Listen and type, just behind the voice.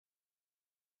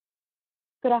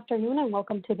Good afternoon and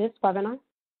welcome to this webinar,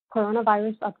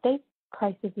 Coronavirus Update,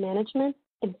 Crisis Management,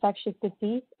 Infectious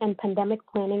Disease, and Pandemic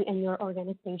Planning in Your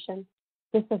Organization.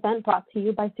 This event brought to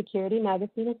you by Security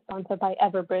Magazine is sponsored by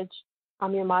Everbridge.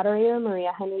 I'm your moderator,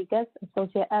 Maria Henriquez,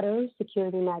 Associate Editor,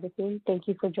 Security Magazine. Thank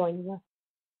you for joining us.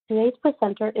 Today's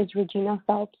presenter is Regina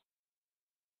Phelps,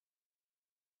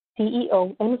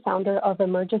 CEO and founder of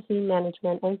Emergency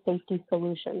Management and Safety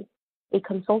Solutions, a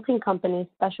consulting company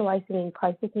specializing in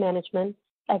crisis management,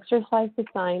 exercise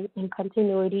design, and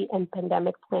continuity and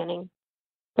pandemic planning.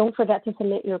 Don't forget to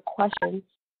submit your questions,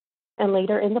 and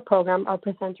later in the program, our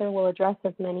presenter will address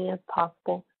as many as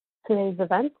possible. Today's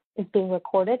event is being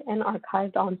recorded and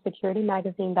archived on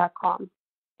securitymagazine.com.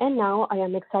 And now I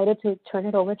am excited to turn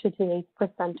it over to today's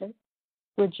presenter,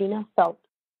 Regina Phelps.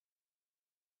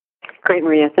 Great,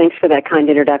 Maria. Thanks for that kind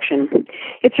introduction.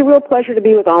 It's a real pleasure to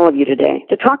be with all of you today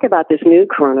to talk about this new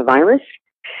coronavirus.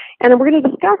 And we're going to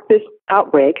discuss this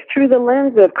outbreak through the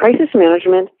lens of crisis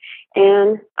management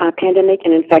and pandemic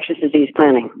and infectious disease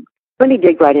planning. Let me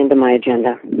dig right into my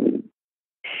agenda.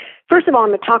 First of all, I'm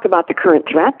going to talk about the current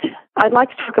threat. I'd like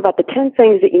to talk about the 10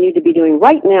 things that you need to be doing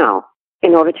right now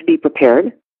in order to be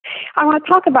prepared. I want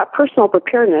to talk about personal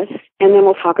preparedness, and then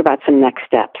we'll talk about some next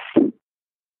steps.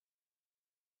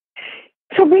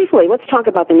 So briefly, let's talk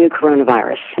about the new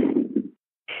coronavirus.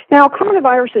 Now,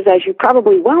 coronaviruses, as you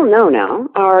probably well know now,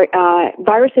 are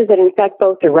viruses that infect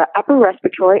both the upper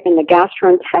respiratory and the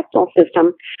gastrointestinal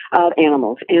system of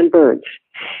animals and birds.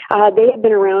 They have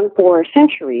been around for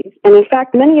centuries, and in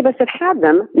fact, many of us have had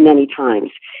them many times.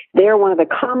 They are one of the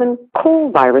common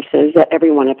cold viruses that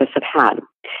every one of us have had.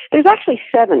 There's actually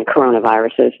 7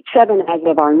 coronaviruses, 7 as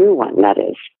of our new one, that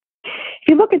is. If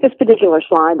you look at this particular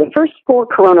slide, the first 4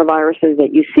 coronaviruses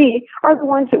that you see are the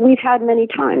ones that we've had many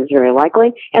times, very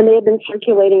likely, and they have been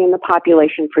circulating in the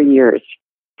population for years.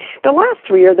 The last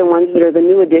 3 are the ones that are the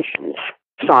new additions,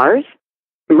 SARS,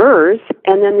 MERS,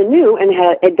 and then the new, and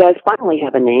it does finally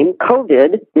have a name,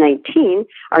 COVID-19,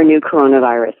 our new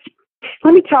coronavirus.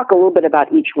 Let me talk a little bit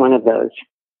about each one of those.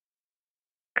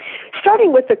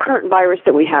 Starting with the current virus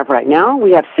that we have right now,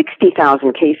 we have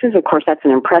 60,000 cases. Of course, that's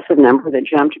an impressive number that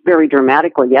jumped very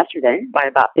dramatically yesterday by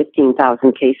about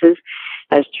 15,000 cases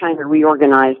as China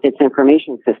reorganized its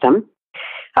information system.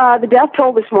 The death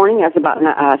toll this morning, as about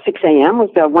 6 a.m., was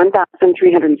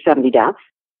 1,370 deaths.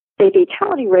 The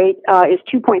fatality rate is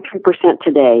 2.3%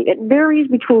 today. It varies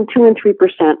between 2 and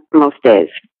 3% most days.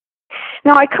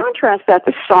 Now, I contrast that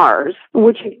to SARS,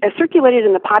 which circulated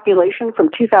in the population from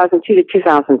 2002 to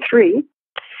 2003.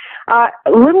 A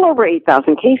little over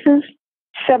 8,000 cases,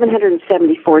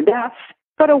 774 deaths,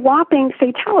 but a whopping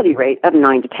fatality rate of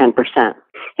 9 to 10%.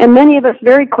 And many of us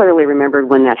very clearly remembered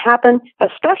when that happened,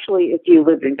 especially if you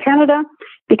lived in Canada,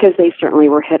 because they certainly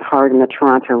were hit hard in the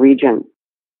Toronto region.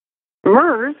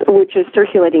 MERS, which is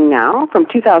circulating now from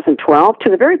 2012 to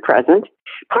the very present,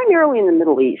 primarily in the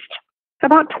Middle East.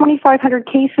 About 2,500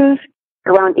 cases,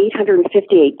 around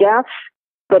 858 deaths,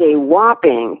 but a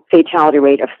whopping fatality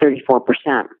rate of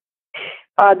 34%.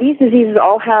 These diseases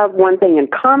all have one thing in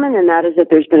common, and that is that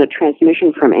there's been a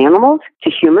transmission from animals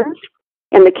to humans.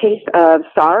 In the case of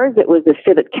SARS, it was the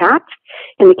civet cat.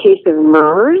 In the case of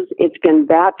MERS, it's been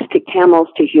bats to camels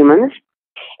to humans.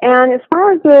 And as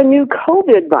far as the new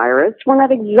COVID virus, we're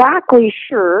not exactly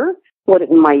sure what it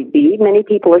might be. Many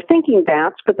people are thinking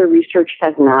bats, but the research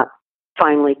has not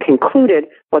finally concluded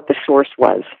what the source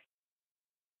was.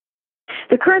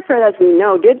 The current threat, as we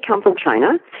know, did come from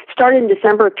China, started in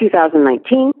December of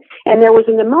 2019, and there was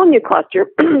a pneumonia cluster,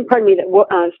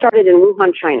 that started in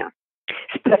Wuhan, China.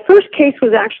 The first case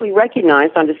was actually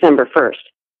recognized on December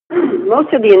 1st.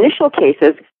 Most of the initial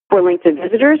cases were linked to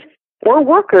visitors or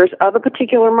workers of a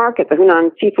particular market, the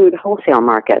Hunan seafood wholesale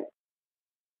market.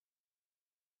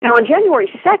 Now, on January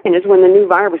 2nd is when the new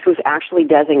virus was actually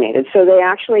designated. So they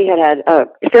actually had a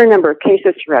fair number of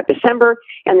cases throughout December,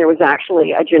 and there was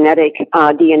actually a genetic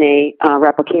DNA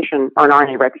replication or an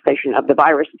RNA replication of the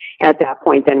virus. And at that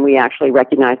point, then we actually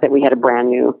recognized that we had a brand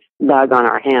new bug on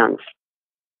our hands.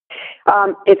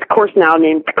 It's, of course, now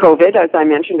named COVID, as I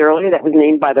mentioned earlier. That was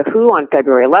named by the WHO on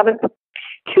February 11th.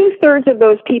 2/3 of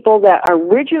those people that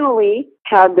originally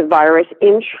had the virus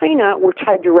in China were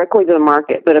tied directly to the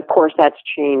market, but of course that's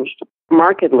changed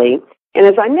markedly. And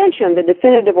as I mentioned, the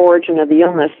definitive origin of the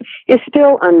illness is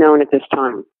still unknown at this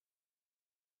time.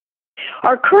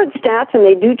 Our current stats, and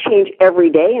they do change every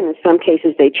day, and in some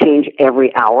cases they change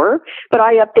every hour, but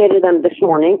I updated them this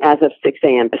morning as of 6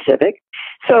 a.m. Pacific.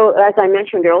 So as I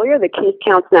mentioned earlier, the case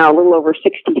count's now a little over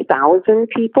 60,000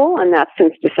 people, and that's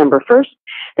since December 1st.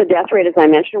 The death rate, as I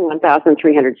mentioned,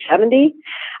 1,370.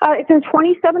 It's in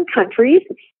 27 countries,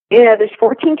 Yeah, there's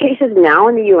 14 cases now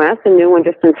in the U.S., a new one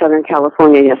just in Southern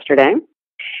California yesterday.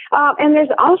 And there's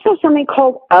also something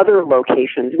called other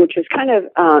locations, which is kind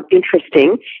of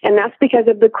interesting, and that's because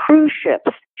of the cruise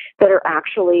ships that are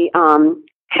actually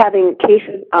having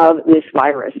cases of this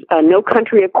virus. No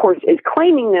country, of course, is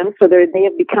claiming them, so they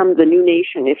have become the new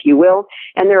nation, if you will,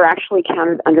 and they're actually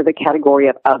counted under the category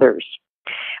of others.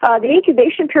 The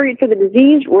incubation period for the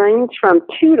disease ranges from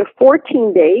 2 to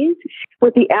 14 days,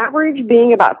 with the average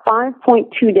being about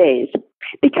 5.2 days.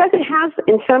 Because it has,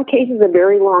 in some cases, a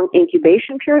very long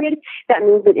incubation period, that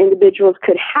means that individuals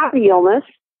could have the illness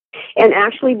and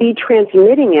actually be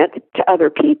transmitting it to other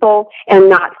people and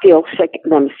not feel sick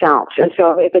themselves. And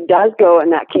so if it does go,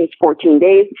 in that case, 14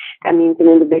 days, that means an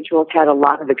individual's had a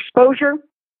lot of exposure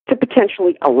to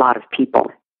potentially a lot of people.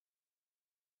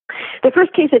 The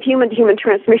first case of human-to-human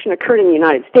transmission occurred in the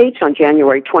United States on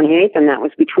January 28th, and that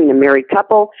was between a married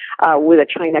couple with a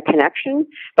China connection,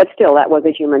 but still, that was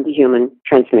a human-to-human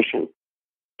transmission.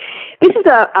 This is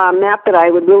a map that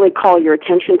I would really call your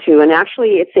attention to, and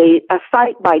actually it's a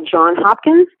site by Johns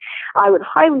Hopkins. I would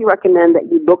highly recommend that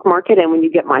you bookmark it, and when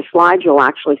you get my slides, you'll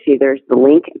actually see there's the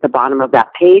link at the bottom of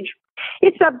that page.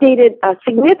 It's updated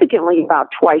significantly about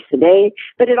twice a day,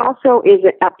 but it also is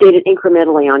updated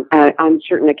incrementally on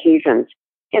certain occasions.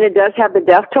 And it does have the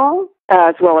death toll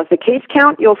as well as the case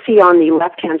count. You'll see on the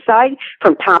left-hand side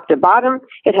from top to bottom,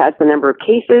 it has the number of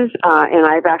cases, and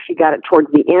I've actually got it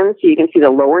towards the end so you can see the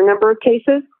lower number of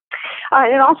cases.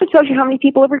 And it also tells you how many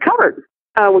people have recovered,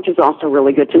 which is also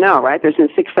really good to know, right? There's been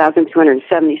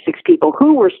 6,276 people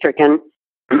who were stricken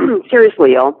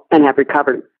seriously ill and have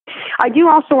recovered. I do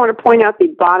also want to point out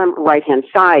the bottom right-hand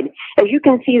side. As you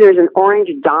can see, there's an orange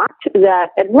dot that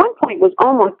at one point was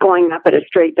almost going up at a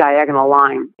straight diagonal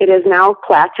line. It has now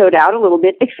plateaued out a little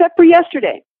bit, except for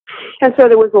yesterday. And so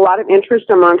there was a lot of interest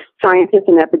amongst scientists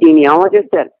and epidemiologists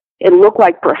that it looked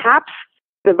like perhaps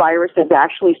the virus is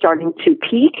actually starting to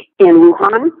peak in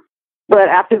Wuhan. But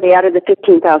after they added the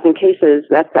 15,000 cases,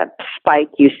 that's that spike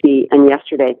you see in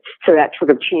yesterday. So that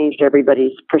sort of changed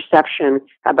everybody's perception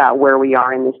about where we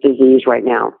are in this disease right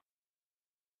now.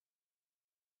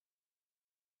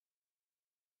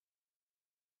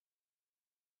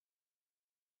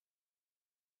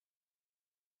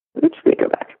 Oops, let me go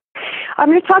back. I'm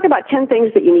going to talk about 10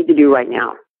 things that you need to do right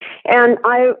now. And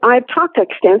I've talked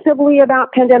extensively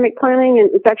about pandemic planning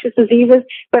and infectious diseases,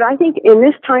 but I think in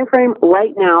this time frame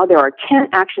right now, there are 10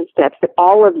 action steps that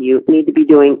all of you need to be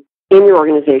doing in your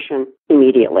organization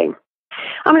immediately.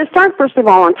 I'm going to start, first of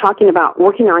all, on talking about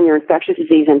working on your infectious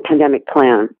disease and pandemic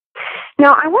plan.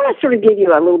 Now, I want to sort of give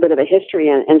you a little bit of a history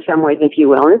in some ways, if you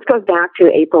will, and this goes back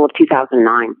to April of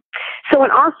 2009. So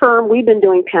in our firm, we've been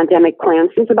doing pandemic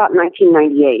plans since about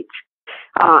 1998.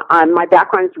 My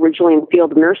background is originally in the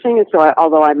field of nursing, and so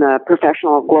although I'm a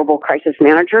professional global crisis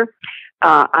manager,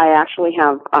 I actually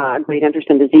have a great interest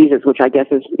in diseases, which I guess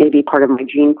is maybe part of my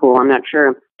gene pool. I'm not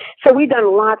sure. So we've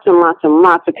done lots and lots and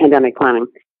lots of pandemic planning.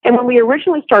 And when we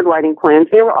originally started writing plans,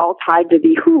 they were all tied to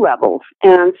the WHO levels.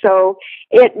 And so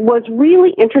it was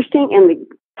really interesting in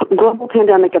the global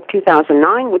pandemic of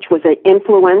 2009, which was an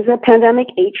influenza pandemic,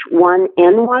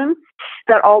 H1N1,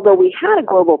 that although we had a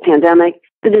global pandemic,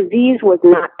 the disease was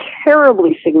not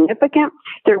terribly significant.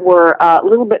 There were a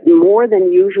little bit more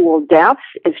than usual deaths.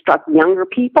 It struck younger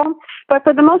people. But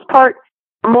for the most part,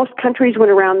 most countries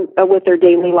went around with their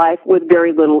daily life with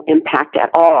very little impact at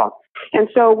all. And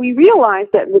so we realized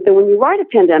that when you write a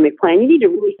pandemic plan, you need to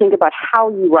really think about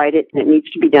how you write it, and it needs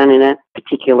to be done in a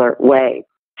particular way.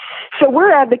 So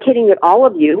we're advocating that all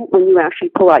of you, when you actually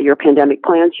pull out your pandemic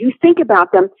plans, you think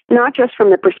about them not just from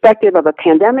the perspective of a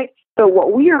pandemic, but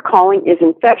what we are calling is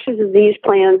infectious disease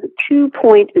plans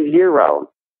 2.0.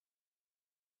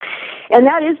 And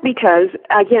that is because,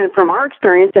 again, from our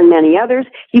experience and many others,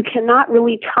 you cannot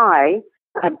really tie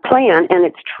a plan and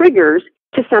its triggers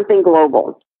to something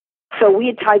global. So we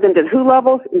had tied them to WHO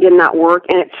levels, it did not work,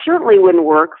 and it certainly wouldn't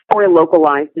work for a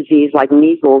localized disease like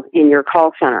measles in your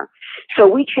call center. So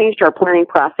we changed our planning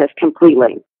process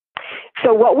completely.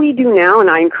 So what we do now, and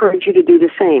I encourage you to do the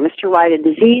same, is to write a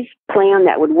disease plan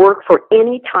that would work for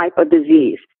any type of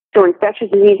disease. So infectious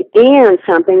disease and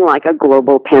something like a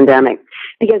global pandemic.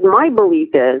 Because my belief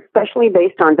is, especially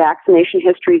based on vaccination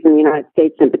histories in the United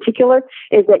States in particular,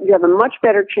 is that you have a much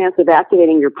better chance of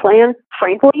activating your plan,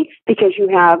 frankly, because you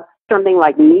have something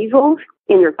like measles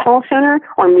in your call center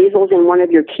or measles in one of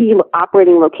your key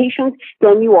operating locations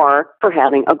than you are for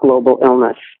having a global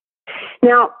illness.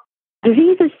 Now,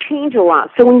 diseases change a lot.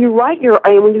 So when you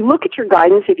look at your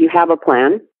guidance, if you have a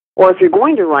plan, or if you're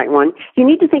going to write one, you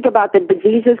need to think about that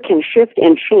diseases can shift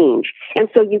and change. And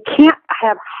so you can't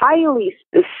have highly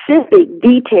specific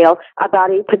detail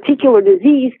about a particular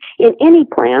disease in any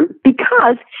plan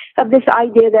because of this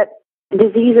idea that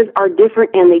diseases are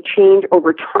different and they change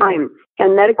over time,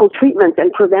 and medical treatments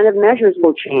and preventive measures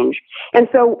will change. And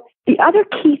so the other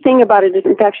key thing about an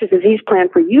infectious disease plan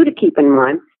for you to keep in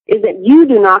mind is that you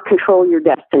do not control your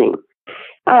destiny.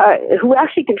 Who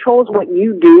actually controls what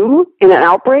you do in an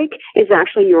outbreak is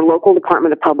actually your local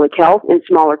Department of Public Health. In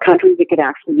smaller countries, it could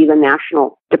actually be the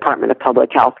National Department of Public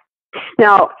Health.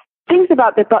 Now, things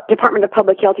about the Department of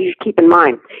Public Health you should keep in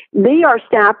mind. They are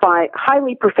staffed by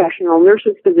highly professional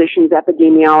nurses, physicians,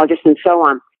 epidemiologists, and so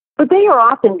on. But they are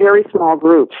often very small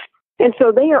groups. And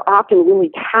so they are often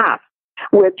really tasked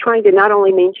with trying to not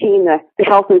only maintain the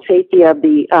health and safety of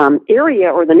the area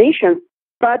or the nation,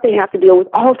 but they have to deal with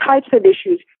all types of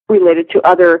issues related to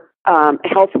other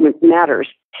health matters.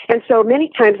 And so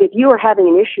many times if you are having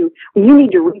an issue, you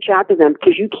need to reach out to them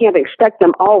because you can't expect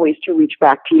them always to reach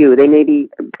back to you. They may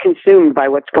be consumed by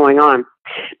what's going on.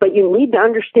 But you need to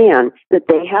understand that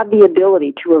they have the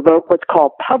ability to evoke what's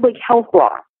called public health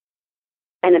law.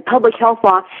 And in public health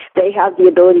law, they have the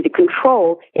ability to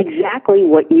control exactly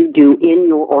what you do in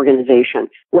your organization,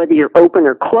 whether you're open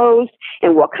or closed,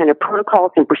 and what kind of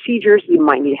protocols and procedures you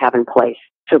might need to have in place.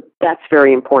 So that's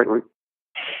very important.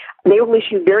 They will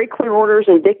issue very clear orders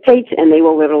and dictates, and they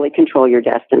will literally control your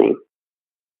destiny.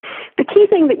 The key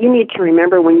thing that you need to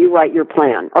remember when you write your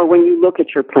plan, or when you look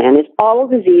at your plan, is all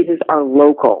diseases are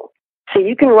local. So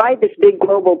you can write this big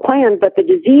global plan, but the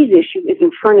disease issue is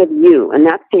in front of you, and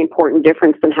that's the important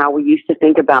difference than how we used to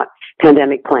think about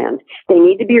pandemic plans. They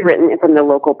need to be written from the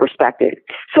local perspective.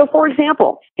 So, for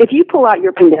example, if you pull out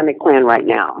your pandemic plan right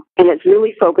now, and it's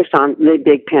really focused on the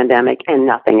big pandemic and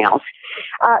nothing else,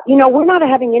 we're not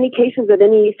having any cases of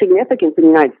any significance in the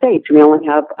United States. We only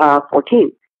have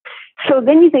 14. So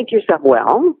then you think to yourself,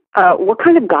 well, what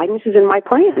kind of guidance is in my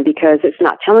plan? Because it's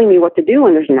not telling me what to do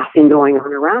and there's nothing going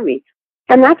on around me.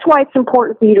 And that's why it's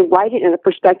important for you to write it in the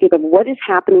perspective of what is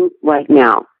happening right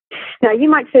now. Now, you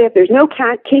might say, if there's no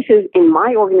cases in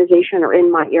my organization or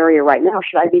in my area right now,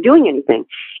 should I be doing anything?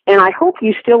 And I hope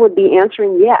you still would be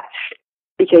answering yes,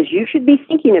 because you should be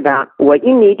thinking about what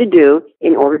you need to do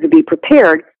in order to be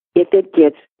prepared if it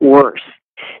gets worse.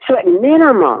 So at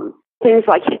minimum, things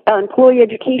like employee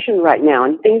education right now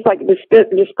and things like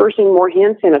dispersing more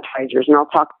hand sanitizers, and I'll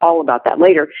talk all about that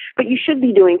later, but you should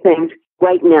be doing things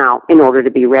right now in order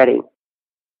to be ready.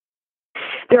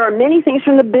 There are many things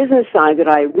from the business side that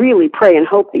I really pray and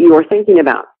hope that you are thinking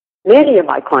about. Many of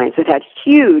my clients have had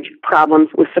huge problems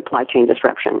with supply chain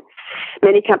disruption.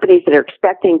 Many companies that are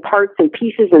expecting parts and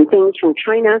pieces and things from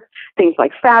China, things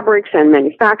like fabrics and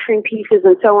manufacturing pieces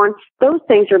and so on, those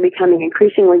things are becoming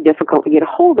increasingly difficult to get a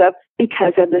hold of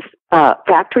because of this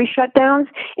factory shutdowns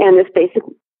and this basic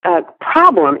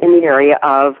problem in the area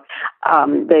of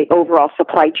the overall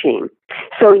supply chain.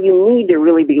 So you need to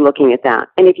really be looking at that.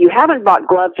 And if you haven't bought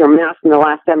gloves or masks in the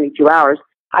last 72 hours,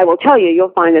 I will tell you,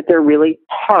 you'll find that they're really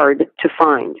hard to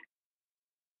find.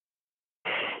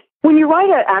 When you write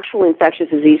an actual infectious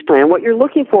disease plan, what you're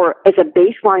looking for is a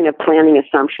baseline of planning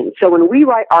assumptions. So when we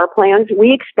write our plans,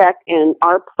 we expect in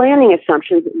our planning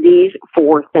assumptions these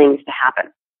 4 things to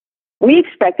happen. We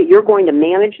expect that you're going to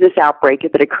manage this outbreak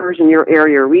if it occurs in your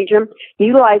area or region,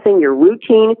 utilizing your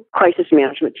routine crisis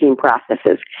management team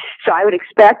processes. So I would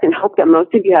expect and hope that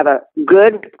most of you have a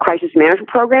good crisis management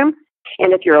program.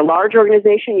 And if you're a large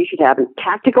organization, you should have a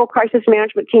tactical crisis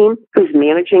management team who's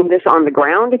managing this on the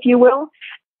ground, if you will,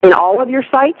 in all of your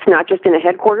sites, not just in the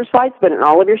headquarters sites, but in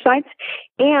all of your sites.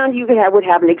 And you would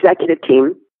have an executive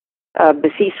team, the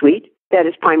C-suite, that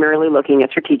is primarily looking at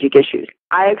strategic issues.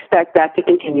 I expect that to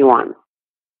continue on.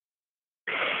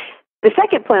 The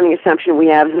second planning assumption we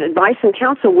have is that advice and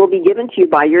counsel will be given to you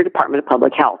by your Department of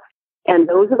Public Health. And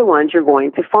those are the ones you're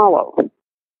going to follow.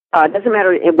 It doesn't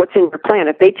matter what's in your plan.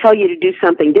 If they tell you to do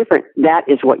something different, that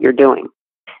is what you're doing.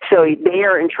 So they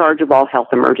are in charge of all health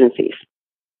emergencies.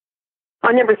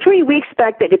 On number 3, we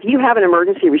expect that if you have an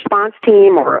emergency response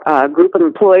team or a group of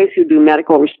employees who do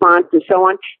medical response and so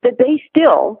on, that they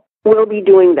still will be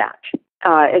doing that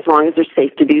as long as they're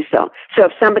safe to do so. So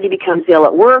if somebody becomes ill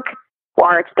at work,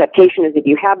 our expectation is if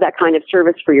you have that kind of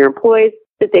service for your employees,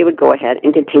 that they would go ahead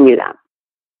and continue that.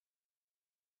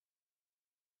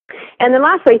 And then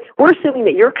lastly, we're assuming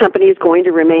that your company is going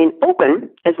to remain open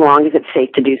as long as it's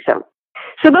safe to do so.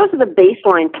 So those are the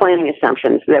baseline planning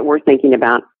assumptions that we're thinking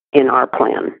about in our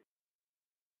plan.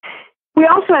 We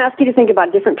also ask you to think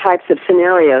about different types of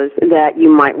scenarios that you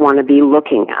might want to be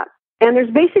looking at. And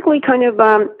there's basically kind of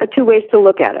 2 ways to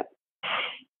look at it.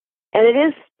 And it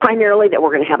is primarily that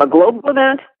we're going to have a global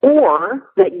event, or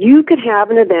that you could have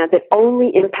an event that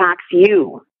only impacts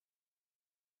you,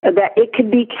 that it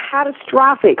could be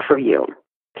catastrophic for you.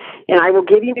 And I will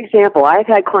give you an example. I've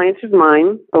had clients of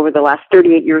mine over the last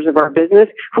 38 years of our business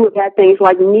who have had things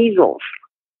like measles,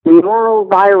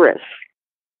 norovirus,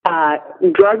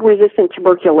 drug-resistant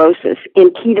tuberculosis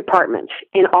in key departments.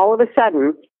 And all of a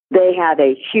sudden, they have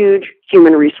a huge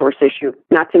human resource issue,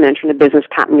 not to mention a business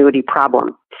continuity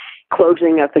problem,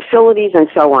 closing of facilities and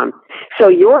so on. So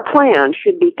your plan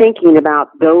should be thinking about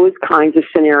those kinds of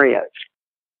scenarios.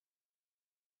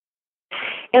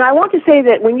 And I want to say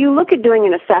that when you look at doing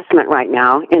an assessment right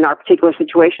now in our particular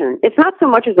situation, it's not so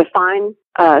much as a fine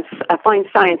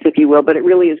science, if you will, but it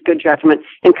really is good judgment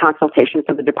and consultation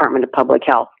from the Department of Public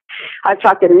Health. I've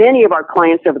talked to many of our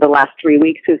clients over the last 3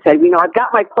 weeks who said, I've got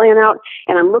my plan out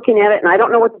and I'm looking at it and I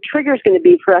don't know what the trigger is going to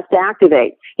be for us to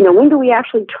activate. When do we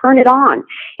actually turn it on?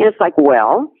 And it's like,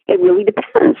 well, it really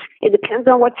depends. It depends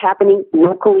on what's happening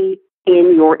locally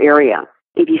in your area.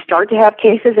 If you start to have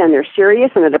cases and they're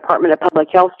serious and the Department of Public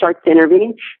Health starts to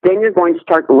intervene, then you're going to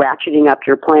start ratcheting up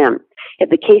your plan. If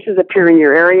the cases appear in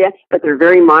your area, but they're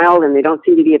very mild and they don't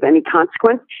seem to be of any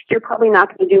consequence, you're probably not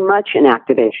going to do much in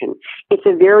activation. It's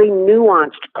a very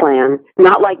nuanced plan,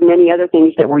 not like many other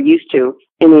things that we're used to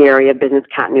in the area of business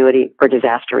continuity or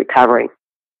disaster recovery.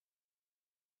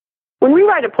 When we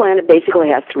write a plan, it basically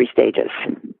has 3 stages.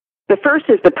 The first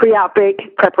is the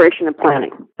pre-outbreak preparation and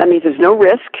planning. That means there's no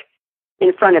risk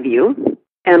in front of you,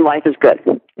 and life is good.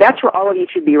 That's where all of you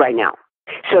should be right now.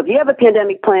 So if you have a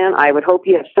pandemic plan, I would hope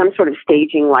you have some sort of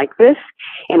staging like this,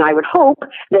 and I would hope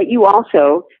that you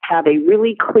also have a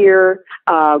really clear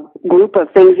group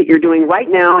of things that you're doing right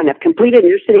now and have completed, and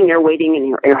you're sitting there waiting and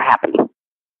you're happy.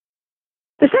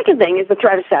 The second thing is the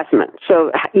threat assessment.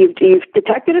 So you've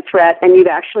detected a threat, and you've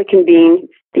actually convened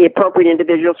the appropriate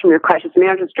individuals from your crisis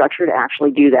management structure to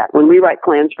actually do that. When we write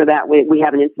plans for that, we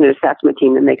have an incident assessment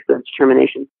team that makes those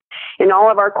determinations. And all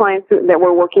of our clients that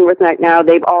we're working with right now,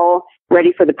 they've all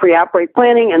ready for the pre-outbreak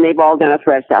planning, and they've all done a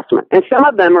threat assessment. And some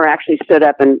of them are actually stood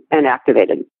up and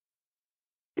activated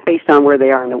based on where they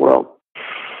are in the world.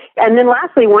 And then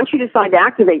lastly, once you decide to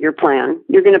activate your plan,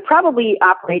 you're going to probably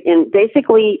operate in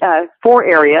basically 4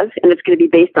 areas, and it's going to be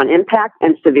based on impact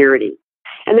and severity.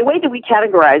 And the way that we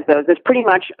categorize those is pretty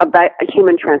much about a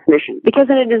human transmission, because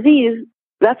in a disease,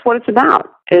 that's what it's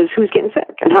about, is who's getting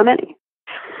sick and how many.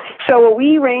 So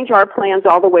we range our plans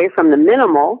all the way from the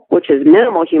minimal, which is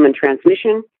minimal human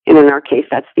transmission, and in our case,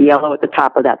 that's the yellow at the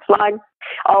top of that slide,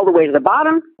 all the way to the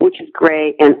bottom, which is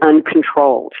gray and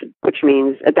uncontrolled, which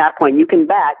means at that point you can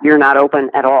bet you're not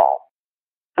open at all.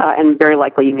 And very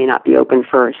likely you may not be open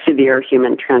for severe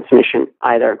human transmission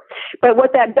either. But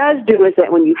what that does do is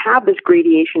that when you have this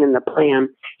gradation in the plan,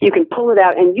 you can pull it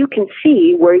out and you can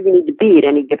see where you need to be at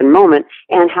any given moment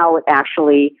and how it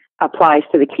actually applies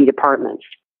to the key departments.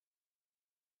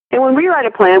 And when we write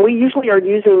a plan, we usually are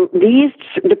using these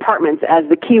departments as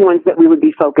the key ones that we would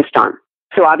be focused on.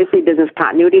 So obviously business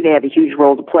continuity, they have a huge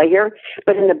role to play here.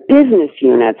 But in the business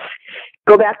units,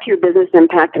 go back to your business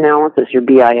impact analysis, your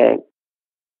BIA.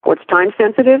 What's time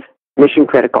sensitive? Mission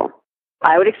critical.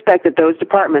 I would expect that those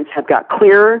departments have got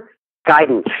clear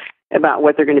guidance about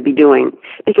what they're going to be doing,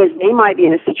 because they might be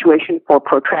in a situation for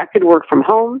protracted work from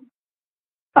home,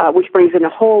 which brings in a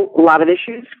whole lot of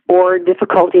issues, or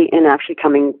difficulty in actually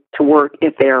coming to work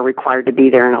if they are required to be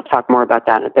there, and I'll talk more about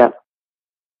that in a bit.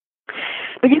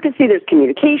 But you can see there's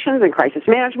communications and crisis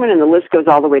management, and the list goes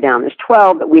all the way down. There's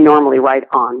 12 that we normally write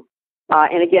on.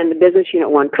 And again, the business unit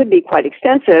one could be quite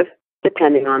extensive,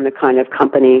 depending on the kind of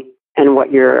company and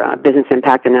what your business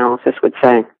impact analysis would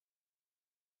say.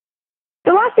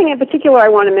 The last thing in particular I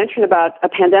want to mention about a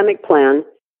pandemic plan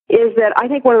is that I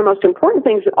think one of the most important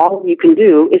things that all of you can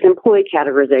do is employee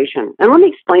categorization. And let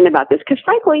me explain about this, because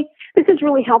frankly, this is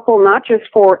really helpful not just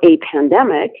for a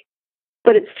pandemic,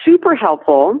 but it's super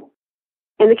helpful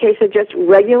in the case of just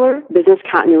regular business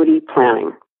continuity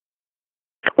planning.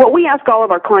 What we ask all of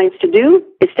our clients to do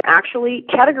is to actually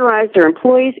categorize their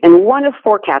employees in one of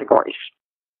 4 categories.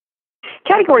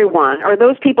 Category 1 are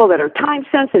those people that are time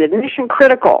sensitive, mission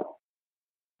critical.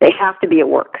 They have to be at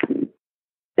work.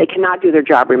 They cannot do their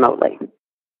job remotely.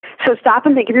 So stop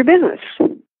and think of your business.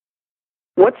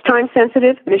 What's time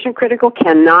sensitive, mission critical,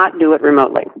 cannot do it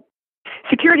remotely?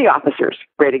 Security officers,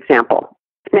 great example.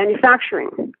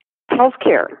 Manufacturing,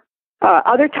 healthcare,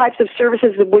 other types of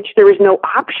services of which there is no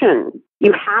option.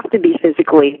 You have to be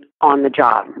physically on the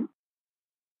job.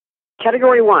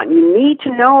 Category 1, you need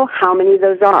to know how many of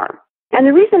those are. And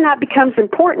the reason that becomes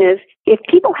important is if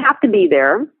people have to be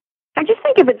there, I just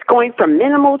think if it's going from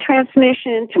minimal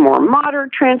transmission to more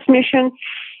moderate transmission,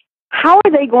 how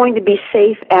are they going to be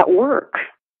safe at work?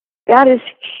 That is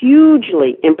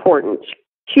hugely important,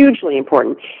 hugely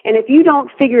important. And if you don't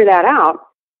figure that out,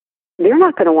 they're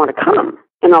not going to want to come.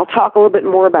 And I'll talk a little bit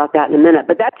more about that in a minute.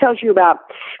 But that tells you about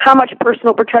how much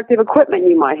personal protective equipment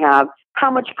you might have,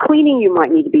 how much cleaning you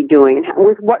might need to be doing,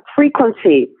 with what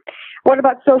frequency. What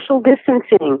about social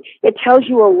distancing? It tells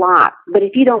you a lot. But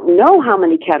if you don't know how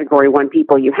many Category 1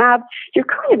 people you have, you're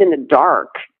kind of in the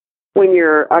dark when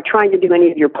you're trying to do any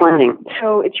of your planning.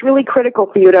 So it's really critical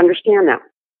for you to understand that.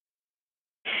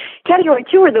 Category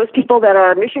 2 are those people that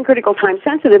are mission critical, time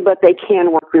sensitive, but they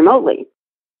can work remotely.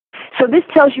 So this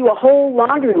tells you a whole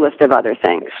laundry list of other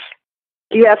things.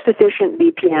 Do you have sufficient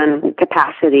VPN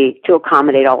capacity to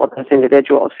accommodate all of those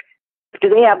individuals? Do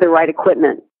they have the right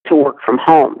equipment to work from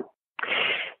home?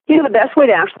 You know, the best way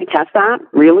to actually test that,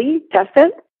 really test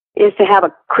it, is to have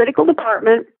a critical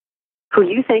department who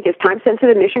you think is time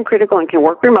sensitive, mission critical, and can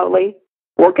work remotely,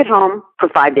 work at home for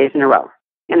 5 days in a row,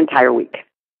 an entire week.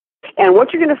 And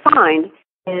what you're going to find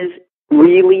is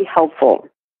really helpful.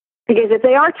 Because if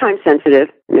they are time sensitive,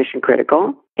 mission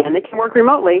critical, and they can work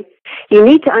remotely, you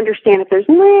need to understand if there's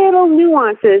little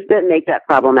nuances that make that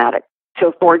problematic.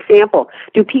 So, for example,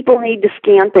 do people need to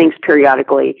scan things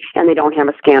periodically and they don't have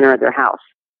a scanner at their house?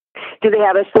 Do they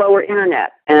have a slower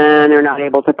internet and they're not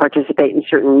able to participate in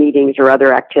certain meetings or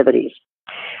other activities?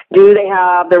 Do they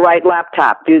have the right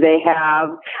laptop? Do they have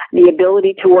the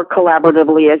ability to work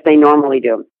collaboratively as they normally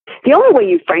do? The only way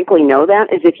you frankly know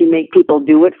that is if you make people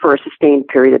do it for a sustained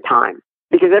period of time.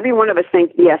 Because every one of us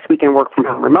thinks, yes, we can work from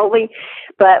home remotely,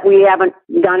 but we haven't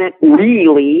done it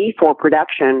really for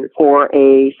production for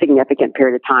a significant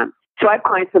period of time. So I have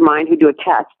clients of mine who do a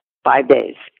test 5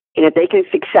 days. And if they can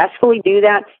successfully do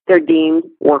that, they're deemed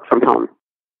work from home.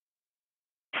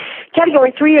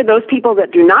 Category 3 are those people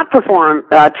that do not perform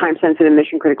time-sensitive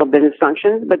mission-critical business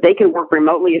functions, but they can work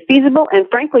remotely if feasible, and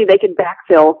frankly, they could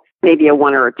backfill maybe a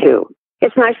 1 or a 2.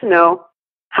 It's nice to know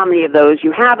how many of those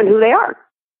you have and who they are.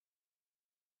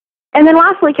 And then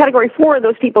lastly, Category 4 are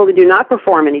those people that do not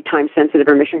perform any time-sensitive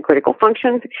or mission-critical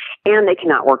functions, and they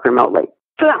cannot work remotely.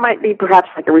 So that might be perhaps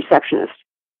like a receptionist.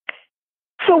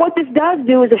 So what this does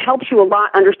do is it helps you a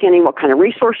lot understanding what kind of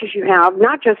resources you have,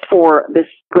 not just for this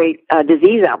great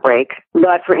disease outbreak,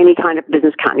 but for any kind of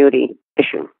business continuity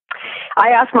issue. I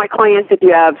ask my clients if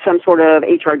you have some sort of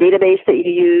HR database that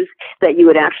you use, that you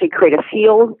would actually create a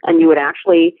field and you would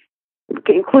actually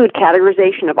include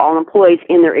categorization of all employees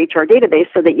in their HR database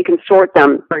so that you can sort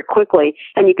them very quickly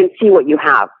and you can see what you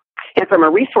have. And from a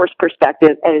resource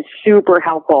perspective, it is super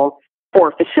helpful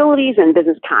for facilities and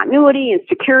business continuity and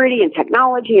security and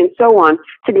technology and so on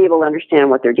to be able to understand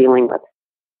what they're dealing with.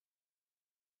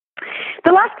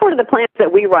 The last part of the plans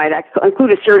that we write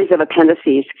include a series of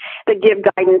appendices that give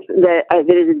guidance that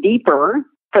is deeper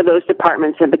for those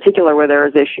departments in particular where there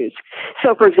is issues.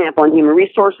 So, for example, in human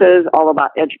resources, all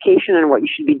about education and what you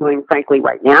should be doing, frankly,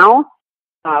 right now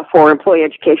for employee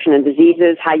education and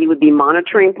diseases, how you would be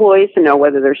monitoring employees to know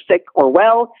whether they're sick or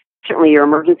well. Certainly your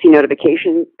emergency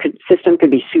notification system could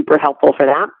be super helpful for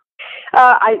that.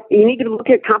 You need to look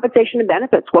at compensation and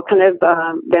benefits. What kind of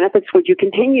benefits would you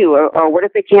continue? Or what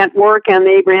if they can't work and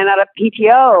they ran out of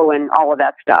PTO and all of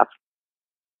that stuff?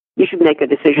 You should make a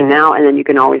decision now, and then you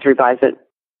can always revise it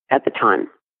at the time.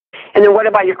 And then what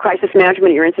about your crisis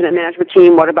management, your incident management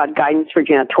team? What about guidance for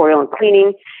janitorial and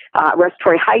cleaning?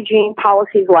 Respiratory hygiene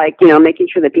policies like, making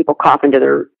sure that people cough into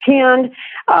their hand,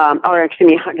 or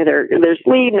into their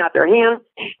sleeve, not their hand,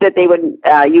 that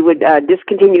you would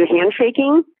discontinue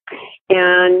handshaking,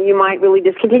 and you might really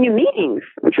discontinue meetings,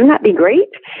 which wouldn't that be great?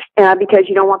 Because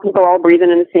you don't want people all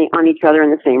breathing on each other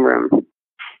in the same room.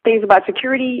 Things about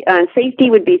security and safety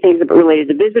would be things related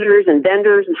to visitors and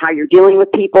vendors and how you're dealing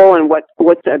with people and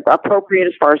what's appropriate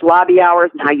as far as lobby hours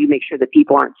and how you make sure that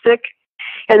people aren't sick.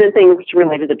 And then things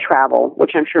related to travel,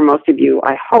 which I'm sure most of you,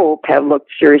 I hope, have looked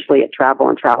seriously at travel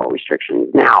and travel restrictions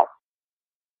now.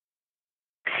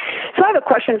 So I have a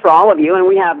question for all of you, and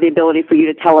we have the ability for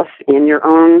you to tell us in your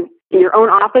own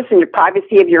office, in your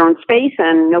privacy of your own space,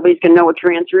 and nobody's going to know what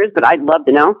your answer is, but I'd love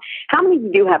to know. How many of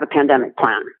you do have a pandemic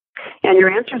plan? And your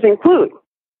answers include,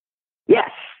 yes,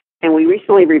 and we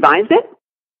recently revised it.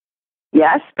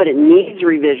 Yes, but it needs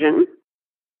revision.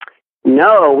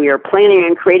 No, we are planning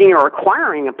on creating or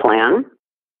acquiring a plan.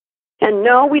 And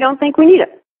no, we don't think we need it.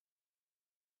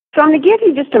 So I'm going to give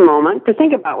you just a moment to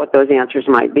think about what those answers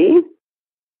might be.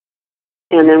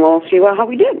 And then we'll see how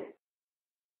we did.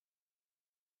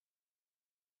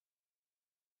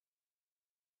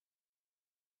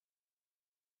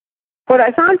 What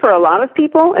I found for a lot of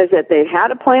people is that they've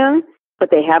had a plan, but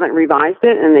they haven't revised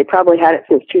it, and they probably had it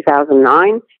since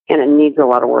 2009, and it needs a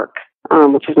lot of work.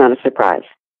 which is not a surprise.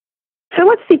 So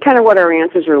let's see kind of what our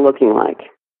answers are looking like.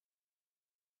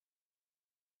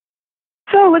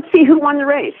 So let's see who won the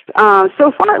race.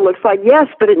 So far it looks like yes,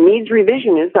 but it needs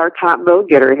revision is our top vote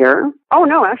getter here. Oh,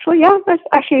 no, actually, yeah, that's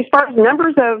actually as far as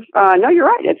numbers of, no, you're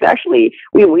right. It's actually,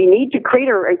 we need to create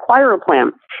or acquire a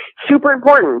plan. Super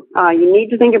important. You need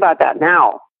to think about that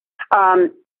now.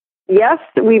 Yes,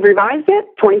 we've revised it,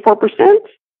 24%.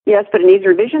 Yes, but it needs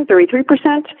revision,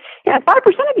 33%. And 5%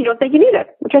 of you don't think you need it,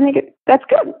 which I think that's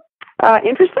good.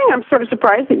 Interesting. I'm sort of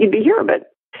surprised that you'd be here,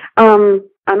 but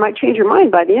I might change your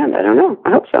mind by the end. I don't know.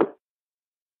 I hope so.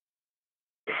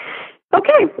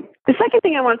 Okay. The second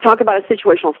thing I want to talk about is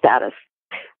situational status.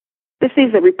 This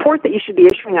is a report that you should be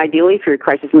issuing ideally for your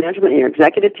crisis management and your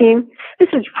executive team. This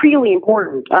is really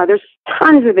important. There's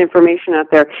tons of information out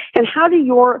there. And how do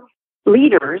your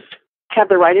leaders have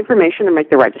the right information to make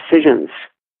the right decisions?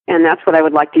 And that's what I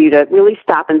would like you to really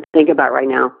stop and think about right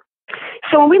now.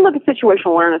 So when we look at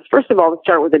situational awareness, first of all, let's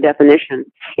start with the definition.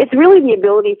 It's really the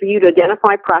ability for you to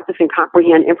identify, process, and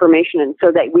comprehend information and so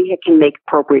that we can make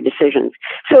appropriate decisions.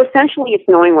 So essentially, it's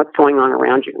knowing what's going on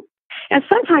around you. And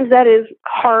sometimes that is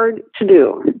hard to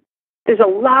do. There's a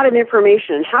lot of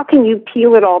information. How can you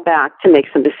peel it all back to make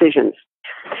some decisions?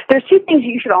 There's two things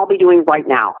you should all be doing right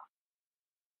now.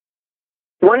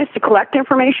 One is to collect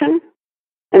information,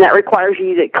 and that requires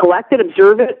you to collect it,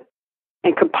 observe it,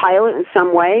 and compile it in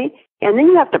some way. And then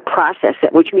you have to process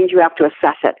it, which means you have to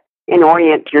assess it and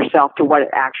orient yourself to what it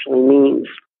actually means.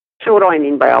 So what do I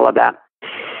mean by all of that?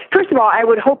 First of all, I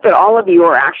would hope that all of you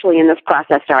are actually in this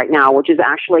process right now, which is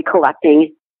actually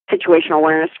collecting situational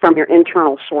awareness from your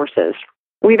internal sources.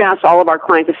 We've asked all of our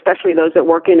clients, especially those that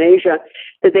work in Asia,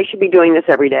 that they should be doing this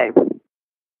every day.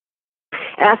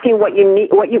 Asking what you need,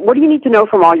 what do you need to know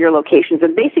from all your locations?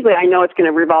 And basically, I know it's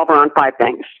going to revolve around 5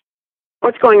 things.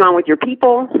 What's going on with your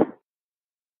people?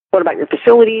 What about your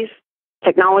facilities,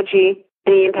 technology,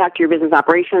 any impact to your business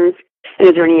operations? And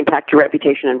is there any impact to your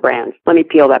reputation and brands? Let me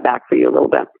peel that back for you a little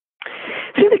bit.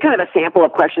 So here's kind of a sample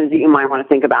of questions that you might want to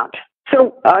think about.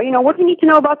 So, what do you need to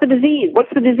know about the disease?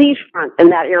 What's the disease front in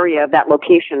that area of that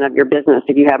location of your business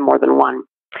if you have more than one?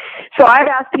 So I've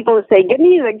asked people to say, give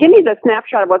me the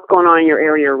snapshot of what's going on in your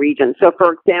area or region. So,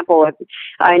 for example, if,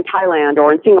 in Thailand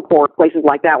or in Singapore, places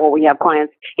like that where we have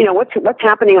clients, what's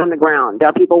happening on the ground?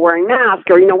 Are people wearing masks?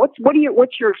 Or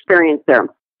what's your experience there?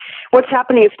 What's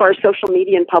happening as far as social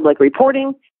media and public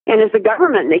reporting? And is the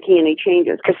government making any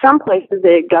changes? Because some places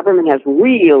the government has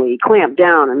really clamped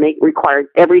down and required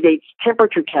everyday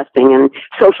temperature testing and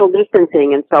social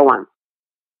distancing and so on.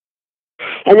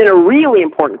 And then a really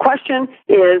important question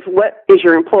is, what is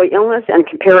your employee illness, and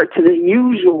compare it to the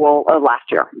usual of last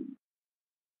year.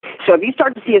 So if you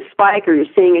start to see a spike or you're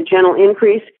seeing a gentle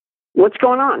increase, what's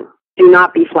going on? Do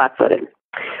not be flat-footed.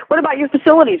 What about your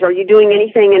facilities? Are you doing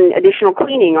anything in additional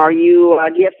cleaning? Do you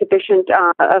have sufficient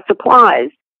supplies?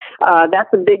 That's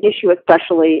a big issue,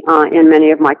 especially in many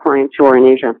of my clients who are in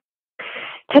Asia.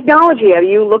 Technology, are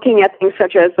you looking at things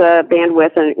such as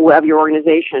bandwidth of your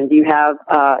organization?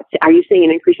 Are you seeing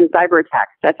an increase in cyber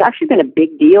attacks? That's actually been a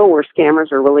big deal where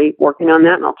scammers are really working on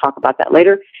that, and I'll talk about that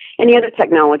later. Any other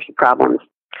technology problems?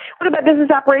 What about business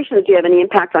operations? Do you have any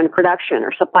impact on production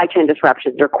or supply chain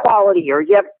disruptions or quality, or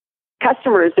do you have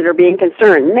customers that are being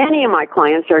concerned? Many of my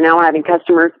clients are now having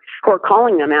customers who are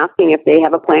calling them asking if they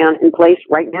have a plan in place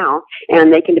right now,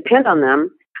 and they can depend on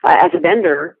them as a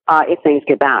vendor if things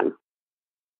get bad.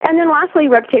 And then lastly,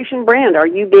 reputation brand. Are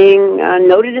you being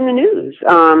noted in the news?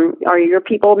 Are your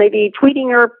people maybe tweeting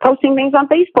or posting things on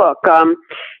Facebook?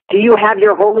 Do you have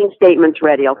your holding statements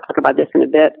ready? I'll talk about this in a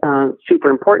bit. Super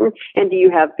important. And do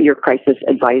you have your crisis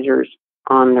advisors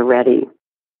on the ready?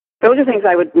 Those are things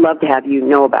I would love to have you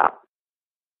know about.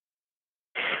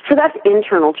 So that's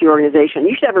internal to your organization.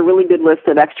 You should have a really good list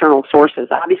of external sources.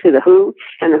 Obviously, the WHO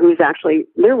and the WHO's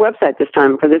their website this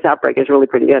time for this outbreak is really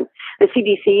pretty good. The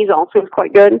CDC's also is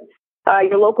quite good.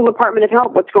 Your local Department of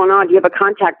Health, what's going on? Do you have a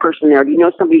contact person there? Do you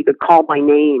know somebody you could call by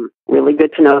name? Really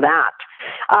good to know that.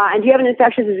 And do you have an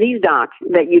infectious disease doc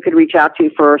that you could reach out to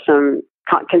for some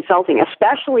consulting,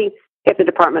 especially if the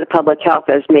Department of Public Health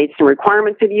has made some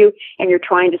requirements of you and you're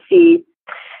trying to see,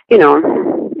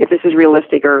 if this is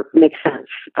realistic or makes sense.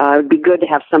 It would be good to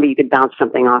have somebody you could bounce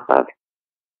something off of.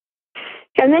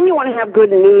 And then you want to have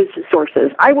good news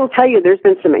sources. I will tell you, there's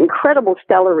been some incredible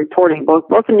stellar reporting, both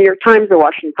the New York Times, the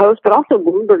Washington Post, but also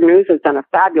Bloomberg News has done a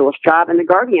fabulous job, and The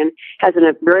Guardian has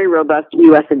a very robust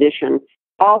U.S. edition.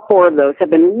 All 4 of those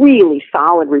have been really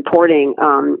solid reporting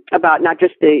about not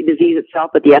just the disease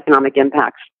itself, but the economic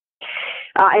impacts.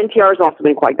 NPR has also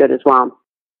been quite good as well.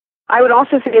 I would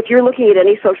also say if you're looking at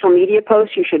any social media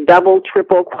posts, you should double,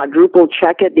 triple, quadruple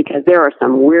check it because there are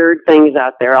some weird things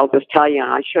out there. I'll just tell you, and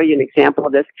I'll show you an example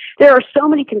of this. There are so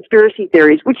many conspiracy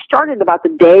theories, which started about the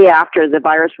day after the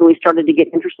virus really started to get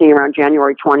interesting around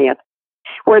January 20th,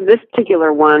 where this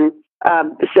particular one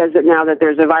says that now that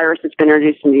there's a virus that's been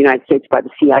introduced in the United States by the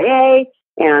CIA,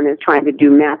 and is trying to do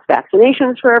mass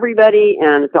vaccinations for everybody,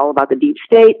 and it's all about the deep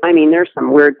state. I mean, there's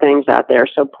some weird things out there.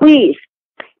 So please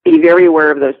be very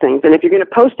aware of those things. And if you're going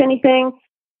to post anything,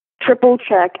 triple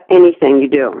check anything you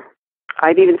do.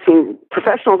 I've even seen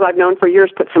professionals I've known for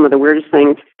years put some of the weirdest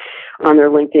things on their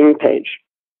LinkedIn page.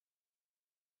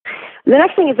 The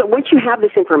next thing is that once you have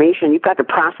this information, you've got to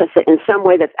process it in some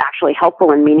way that's actually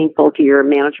helpful and meaningful to your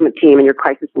management team and your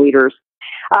crisis leaders.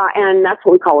 And that's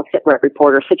what we call a SITREP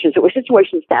report or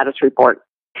situation status report.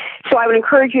 So I would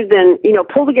encourage you then,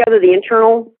 pull together the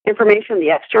internal information,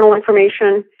 the external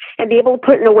information, and be able to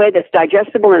put it in a way that's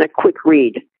digestible and a quick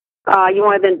read. You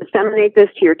want to then disseminate this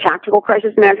to your tactical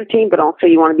crisis management team, but also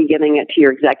you want to be giving it to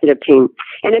your executive team.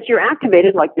 And if you're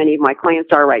activated, like many of my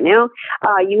clients are right now,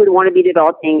 you would want to be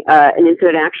developing an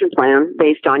incident action plan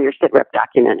based on your SITREP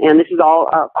document. And this is all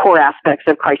core aspects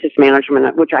of crisis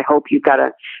management, which I hope you've got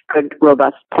a good,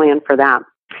 robust plan for that.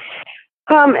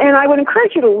 And I would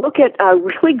encourage you to look at a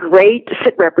really great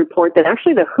SITREP report that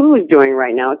actually the WHO is doing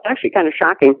right now. It's actually kind of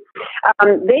shocking.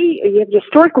 They have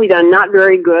historically done not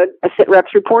very good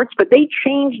SITREPS reports, but they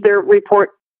changed their report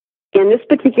in this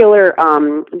particular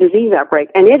disease outbreak,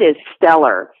 and it is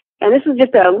stellar. And this is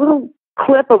just a little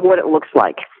clip of what it looks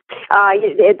like.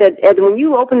 When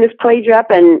you open this page up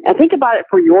and think about it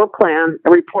for your plan,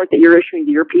 a report that you're issuing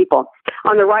to your people,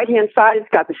 on the right-hand side, it's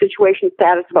got the situation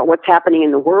status about what's happening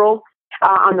in the world.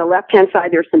 On the left-hand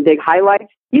side, there's some big highlights.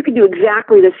 You could do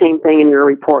exactly the same thing in your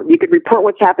report. You could report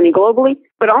what's happening globally,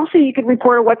 but also you could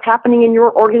report what's happening in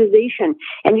your organization.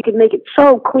 And you could make it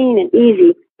so clean and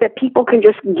easy that people can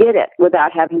just get it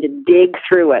without having to dig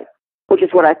through it, which is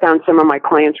what I found some of my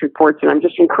clients' reports. And I'm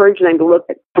just encouraging them to look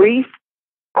at brief,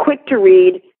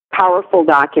 quick-to-read, powerful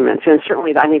documents. And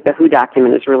certainly I think the WHO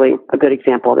document is really a good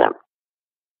example of that.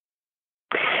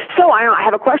 So I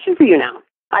have a question for you now.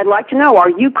 I'd like to know, are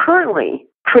you currently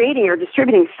creating or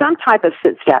distributing some type of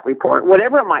SITSTAT report,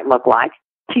 whatever it might look like,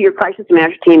 to your crisis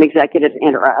management team, executives,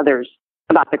 and or others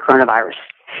about the coronavirus?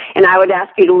 And I would ask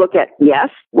you to look at, yes,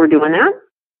 we're doing that.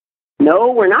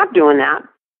 No, we're not doing that.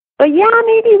 But yeah,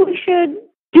 maybe we should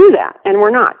do that, and we're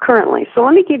not currently. So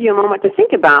let me give you a moment to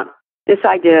think about this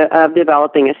idea of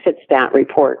developing a SITSTAT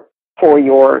report for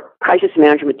your crisis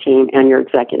management team and your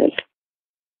executives.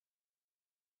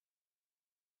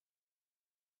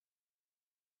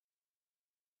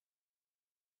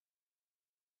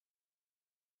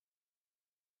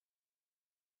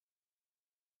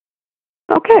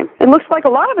 Okay, it looks like a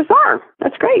lot of us are.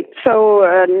 That's great. So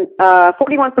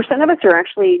 41% of us are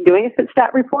actually doing a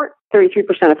SITSTAT report.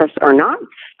 33% of us are not.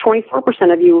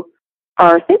 24% of you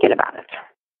are thinking about it.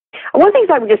 One of the things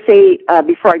I would just say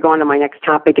before I go on to my next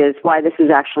topic is why this is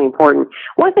actually important.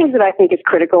 One of the things that I think is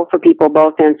critical for people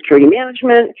both in security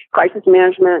management, crisis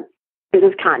management,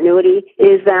 business continuity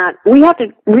is that we have to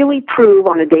really prove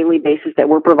on a daily basis that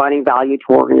we're providing value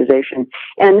to our organization.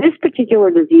 And this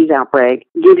particular disease outbreak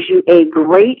gives you a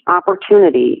great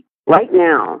opportunity right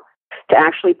now to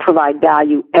actually provide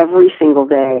value every single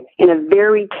day in a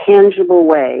very tangible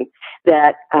way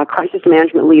that crisis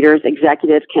management leaders,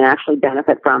 executives can actually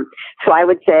benefit from. So I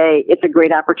would say it's a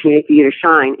great opportunity for you to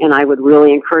shine, and I would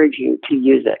really encourage you to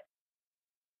use it.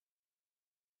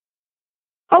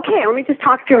 Okay, let me just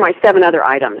talk through my 7 other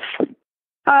items.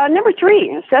 Number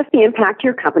 3, assess the impact to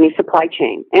your company's supply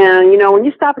chain. And, when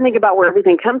you stop and think about where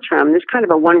everything comes from, there's kind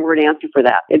of a one-word answer for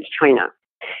that. It's China.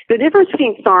 The difference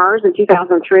between SARS in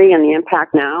 2003 and the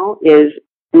impact now is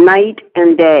night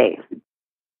and day.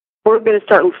 We're going to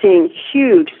start seeing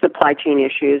huge supply chain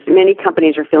issues. Many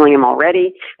companies are feeling them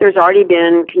already. There's already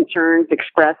been concerns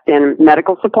expressed in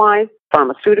medical supplies,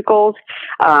 pharmaceuticals,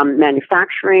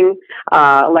 manufacturing,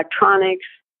 electronics,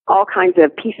 all kinds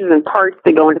of pieces and parts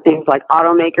that go into things like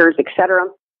automakers, et cetera.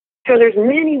 So there's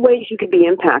many ways you could be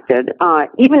impacted,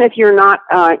 even if you're not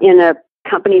in a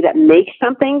company that makes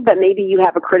something, but maybe you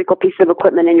have a critical piece of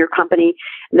equipment in your company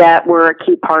that where a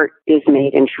key part is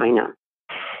made in China.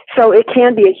 So it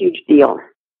can be a huge deal.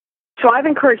 So I've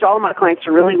encouraged all of my clients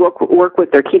to really work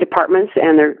with their key departments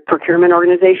and their procurement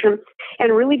organization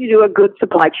and really to do a good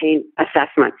supply chain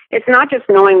assessment. It's not just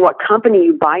knowing what company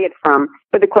you buy it from,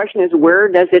 but the question is, where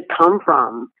does it come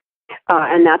from?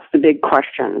 And that's the big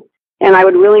question. And I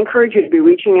would really encourage you to be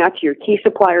reaching out to your key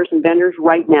suppliers and vendors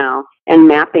right now and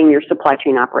mapping your supply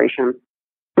chain operation.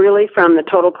 Really from the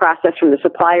total process from the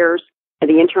suppliers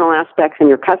the internal aspects and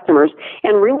your customers?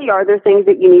 And really, are there things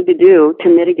that you need to do to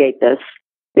mitigate this?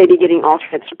 Maybe getting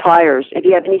alternate suppliers. If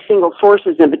you have any single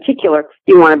sources in particular,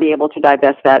 you want to be able to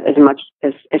divest that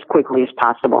as quickly as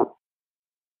possible.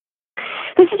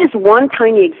 This is just one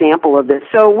tiny example of this.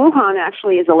 So Wuhan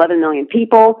actually is 11 million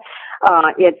people.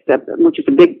 Which is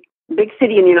a big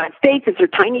city in the United States. It's a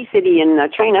tiny city in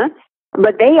China,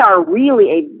 but they are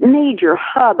really a major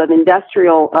hub of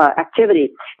industrial activity.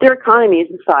 Their economy is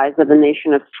the size of the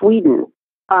nation of Sweden.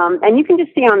 And you can just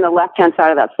see on the left-hand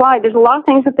side of that slide, there's a lot of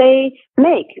things that they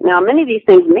make. Now, many of these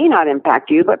things may not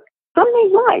impact you, but some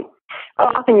things might.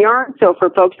 Cloth and yarn, so for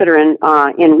folks that are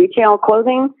in retail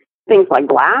clothing, things like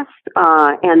glass,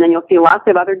 and then you'll see lots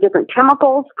of other different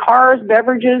chemicals, cars,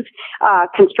 beverages,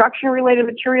 construction-related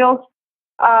materials.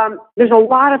 There's a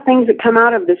lot of things that come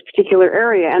out of this particular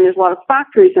area, and there's a lot of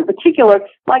factories in particular,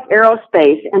 like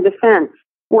aerospace and defense,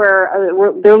 where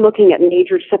they're looking at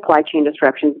major supply chain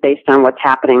disruptions based on what's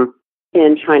happening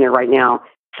in China right now.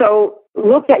 So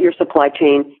look at your supply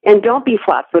chain, and don't be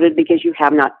flat-footed because you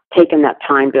have not taken that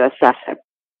time to assess it.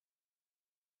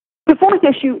 The fourth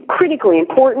issue, critically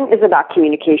important, is about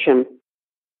communication.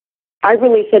 I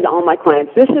really said to all my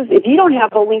clients, if you don't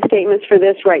have holding statements for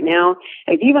this right now,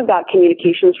 if you haven't got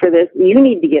communications for this, you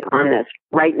need to get on this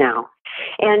right now.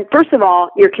 And first of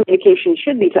all, your communication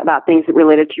should be about things that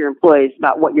related to your employees,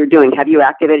 about what you're doing. Have you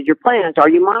activated your plans? Are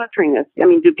you monitoring this? I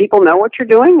mean, do people know what you're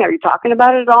doing? Are you talking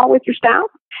about it at all with your staff?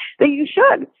 That you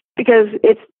should, because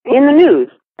it's in the news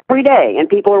every day, and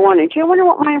people are wondering, gee, I wonder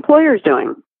what my employer is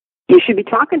doing. You should be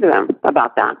talking to them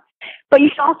about that. But you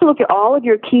should also look at all of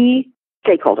your key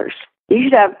stakeholders. You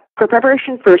should have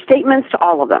preparation for statements to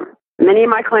all of them. Many of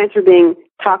my clients are being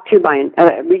talked to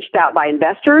reached out by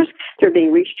investors. They're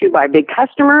being reached to by big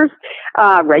customers,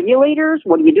 regulators.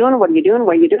 What are you doing? What are you doing?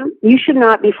 What are you doing? You should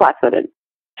not be flat-footed.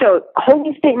 So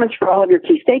holding statements for all of your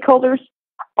key stakeholders,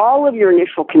 all of your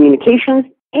initial communications,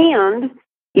 and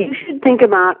you should think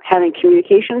about having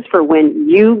communications for when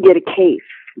you get a case,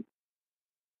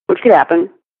 which could happen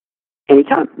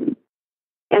anytime.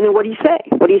 And then what do you say?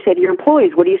 What do you say to your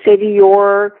employees? What do you say to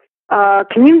your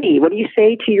community? What do you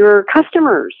say to your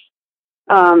customers?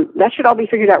 That should all be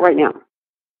figured out right now.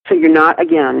 So you're not,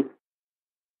 again,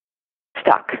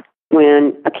 stuck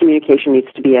when a communication needs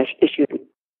to be issued.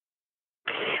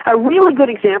 A really good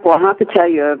example, I'll have to tell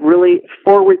you, of really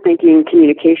forward-thinking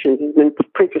communications has been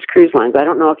Princess Cruise Lines. I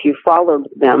don't know if you followed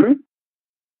them.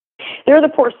 They're the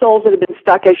poor souls that have been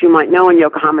stuck, as you might know, in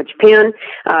Yokohama, Japan.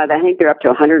 I think they're up to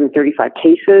 135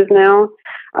 cases now.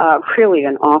 Really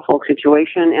an awful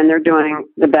situation, and they're doing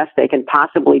the best they can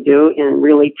possibly do in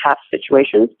really tough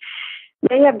situations.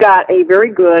 They have got a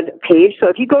very good page. So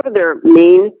if you go to their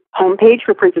main homepage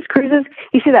for Princess Cruises,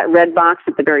 you see that red box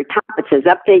at the very top. It says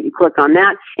update. You click on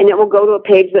that, and it will go to a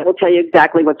page that will tell you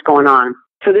exactly what's going on.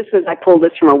 So I pulled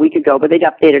this from a week ago, but they'd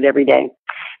update it every day.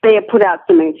 They have put out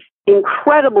some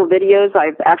incredible videos.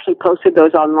 I've actually posted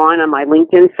those online on my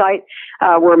LinkedIn site,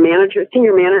 where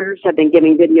senior managers have been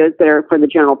giving videos that are for the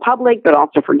general public, but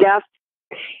also for guests,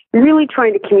 really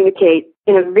trying to communicate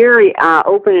in a very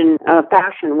open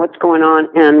fashion what's going on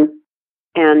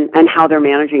and how they're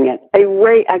managing it.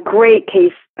 A great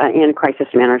case in crisis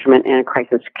management and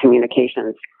crisis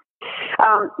communications.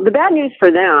 The bad news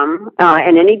for them,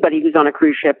 and anybody who's on a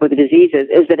cruise ship with diseases,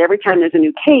 is that every time there's a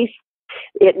new case,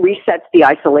 it resets the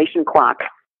isolation clock.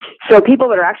 So people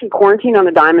that are actually quarantined on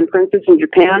the Diamond Princess in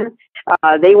Japan,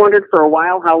 they wondered for a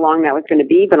while how long that was going to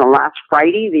be, but on last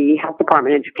Friday, the health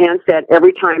department in Japan said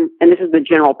every time, and this is the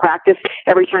general practice,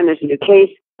 every time there's a new case,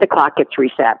 the clock gets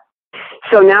reset.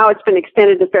 So now it's been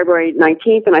extended to February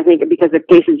 19th, and I think because of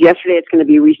cases yesterday, it's going to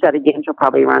be reset again until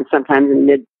probably around sometime in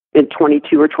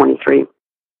mid-22 or 23.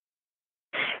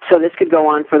 So this could go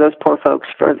on for those poor folks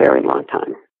for a very long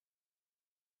time.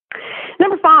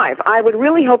 Number 5, I would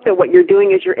really hope that what you're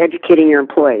doing is you're educating your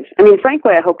employees. I mean,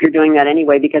 frankly, I hope you're doing that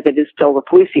anyway because it is still the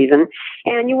flu season,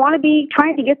 and you want to be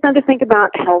trying to get them to think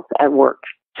about health at work.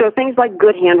 So things like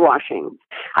good hand washing.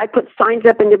 I put signs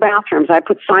up in the bathrooms. I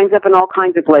put signs up in all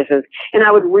kinds of places, and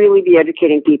I would really be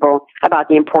educating people about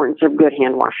the importance of good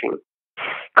hand washing.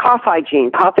 Cough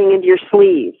hygiene, coughing into your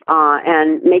sleeve,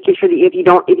 and making sure that if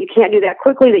you can't do that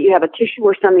quickly, that you have a tissue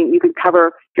or something you can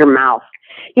cover your mouth.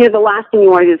 You know, the last thing you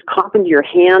want to do is cough into your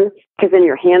hand, because then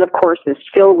your hand, of course, is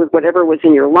filled with whatever was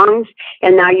in your lungs,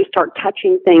 and now you start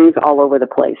touching things all over the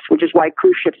place, which is why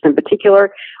cruise ships in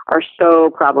particular are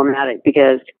so problematic,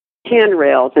 because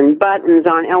handrails and buttons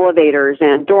on elevators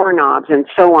and doorknobs and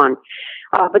so on.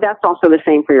 But that's also the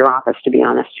same for your office, to be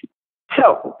honest.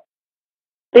 So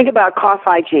think about cough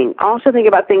hygiene. Also think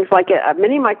about things like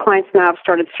many of my clients now have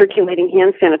started circulating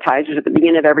hand sanitizers at the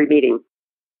beginning of every meeting.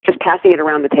 just passing it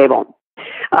around the table.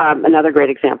 Another great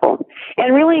example.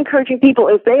 And really encouraging people,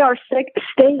 if they are sick,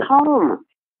 stay home.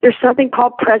 There's something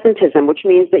called presentism, which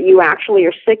means that you actually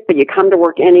are sick, but you come to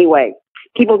work anyway.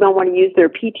 People don't want to use their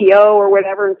PTO or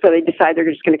whatever, and so they decide they're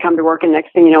just going to come to work, and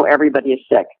next thing you know, everybody is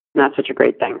sick. Not such a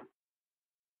great thing.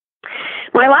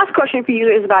 My last question for you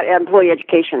is about employee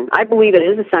education. I believe it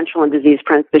is essential in disease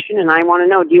prevention, and I want to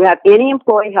know, do you have any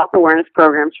employee health awareness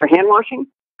programs for hand washing,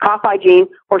 cough hygiene,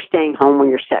 or staying home when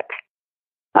you're sick?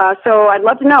 So I'd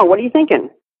love to know, what are you thinking?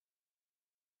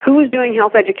 Who is doing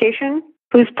health education?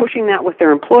 Who's pushing that with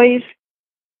their employees?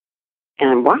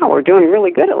 And wow, we're doing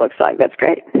really good, it looks like. That's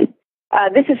great.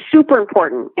 This is super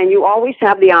important, and you always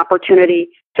have the opportunity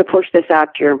to push this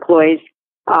out to your employees,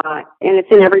 and it's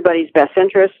in everybody's best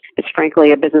interest. It's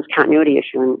frankly a business continuity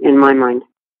issue in my mind.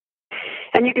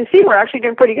 And you can see we're actually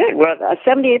doing pretty good. Well,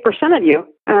 78% of you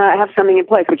have something in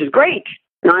place, which is great.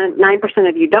 9%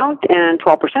 of you don't, and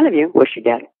 12% of you wish you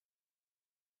did.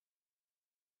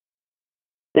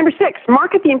 Number 6,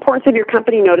 market the importance of your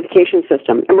company notification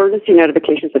system, emergency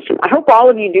notification system. I hope all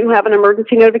of you do have an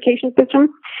emergency notification system.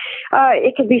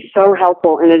 It can be so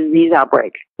helpful in a disease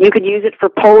outbreak. You could use it for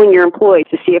polling your employees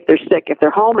to see if they're sick, if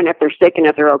they're home, and if they're sick, and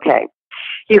if they're okay.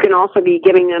 You can also be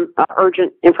giving them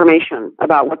urgent information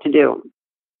about what to do.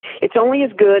 It's only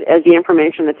as good as the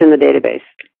information that's in the database.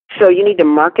 So you need to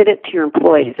market it to your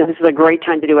employees, and this is a great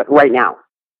time to do it right now.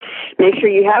 Make sure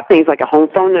you have things like a home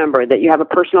phone number, that you have a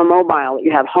personal mobile, that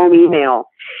you have home email,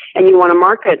 and you want to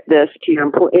market this to your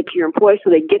employees so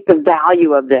they get the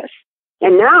value of this.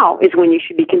 And now is when you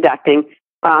should be conducting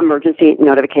emergency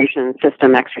notification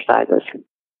system exercises.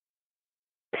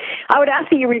 I would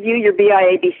ask that you review your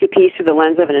BIA BCPs through the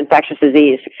lens of an infectious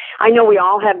disease. I know we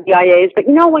all have BIAs, but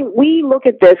when we look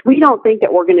at this, we don't think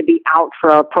that we're going to be out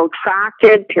for a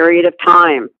protracted period of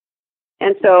time.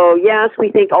 And so, yes,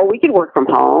 we think, we could work from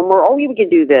home, or, we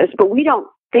could do this, but we don't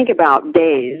think about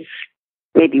days,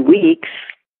 maybe weeks,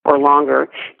 or longer.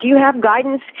 Do you have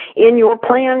guidance in your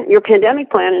plan, your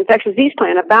pandemic plan, infectious disease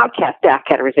plan, about staff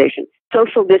categorization?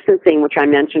 Social distancing, which I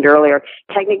mentioned earlier.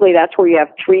 Technically, that's where you have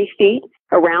 3 feet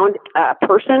around a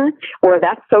person, or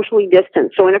that's socially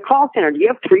distanced. So in a call center, do you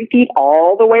have 3 feet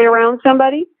all the way around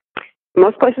somebody?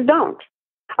 Most places don't.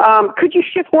 Could you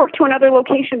shift work to another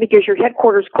location because your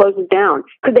headquarters closes down?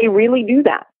 Could they really do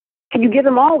that? Can you give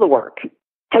them all the work?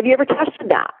 Have you ever tested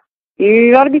that?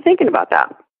 You ought to be thinking about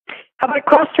that. How about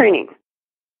cross-training?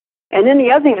 And then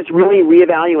the other thing is really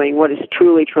reevaluating what is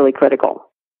truly, truly critical.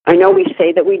 I know we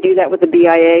say that we do that with the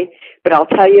BIA, but I'll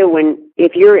tell you,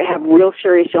 if you have real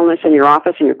serious illness in your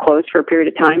office and you're closed for a period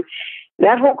of time,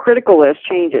 that whole critical list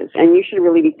changes, and you should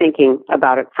really be thinking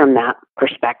about it from that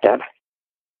perspective.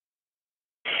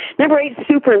 Number 8 is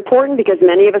super important because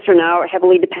many of us are now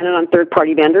heavily dependent on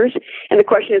third-party vendors, and the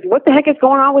question is, what the heck is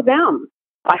going on with them?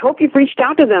 I hope you've reached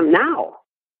out to them now.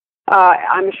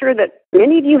 I'm sure that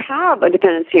many of you have a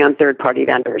dependency on third-party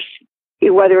vendors,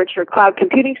 whether it's your cloud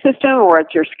computing system, or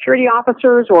it's your security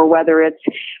officers, or whether it's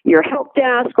your help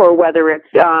desk, or whether it's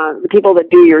the people that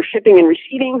do your shipping and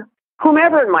receiving,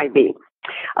 whomever it might be.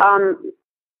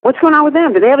 What's going on with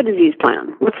them? Do they have a disease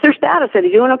plan? What's their status? Are they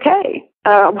doing okay?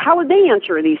 How would they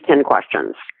answer these 10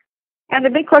 questions? And the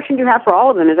big question you have for all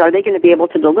of them is, are they going to be able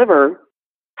to deliver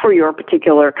for your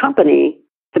particular company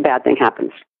if the bad thing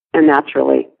happens? And that's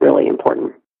really, really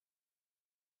important.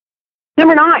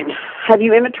 Number 9, have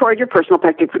you inventoried your personal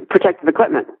protective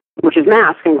equipment, which is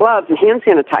masks and gloves and hand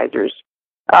sanitizers?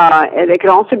 And it could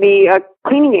also be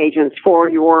cleaning agents for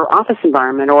your office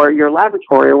environment or your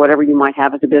laboratory or whatever you might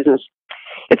have as a business.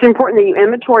 It's important that you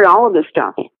inventory all of this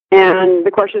stuff. And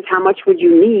the question is, how much would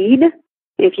you need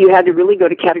if you had to really go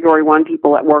to Category 1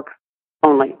 people at work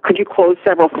only? Could you close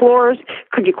several floors?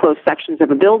 Could you close sections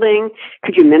of a building?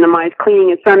 Could you minimize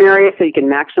cleaning in some areas so you can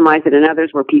maximize it in others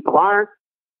where people are?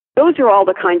 Those are all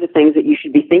the kinds of things that you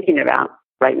should be thinking about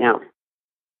right now.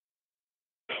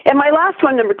 And my last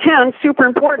one, number 10, super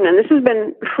important, and this has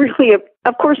been really,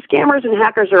 of course, scammers and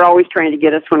hackers are always trying to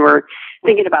get us when we're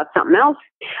thinking about something else.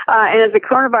 And as the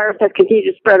coronavirus has continued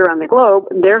to spread around the globe,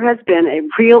 there has been a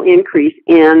real increase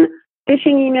in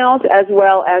phishing emails as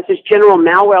well as just general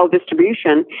malware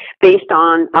distribution based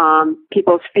on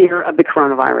people's fear of the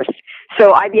coronavirus.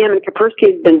 So IBM and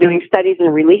Kaspersky have been doing studies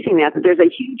and releasing that there's a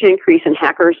huge increase in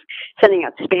hackers sending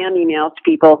out spam emails to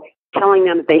people telling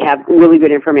them that they have really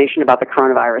good information about the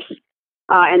coronavirus.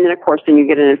 And then, of course, then you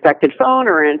get an infected phone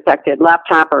or an infected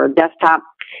laptop or a desktop.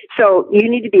 So you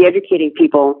need to be educating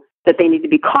people that they need to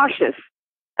be cautious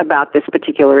about this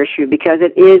particular issue because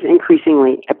it is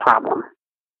increasingly a problem.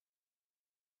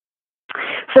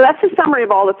 So that's a summary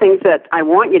of all the things that I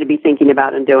want you to be thinking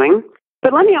about and doing.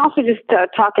 But let me also just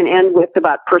talk and end with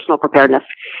about personal preparedness.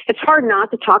 It's hard not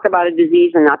to talk about a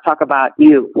disease and not talk about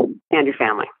you and your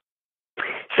family.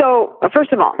 So,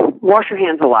 first of all, wash your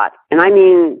hands a lot. And I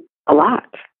mean a lot.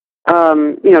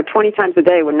 20 times a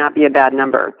day would not be a bad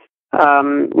number.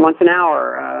 Once an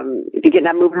hour. If you get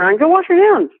that moving around, go wash your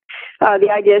hands. The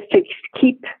idea is to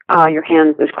keep your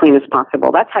hands as clean as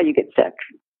possible. That's how you get sick.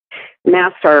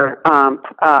 Masks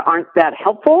aren't that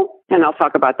helpful, and I'll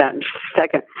talk about that in just a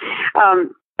second.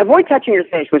 Avoid touching your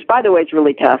face, which, by the way, is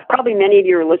really tough. Probably many of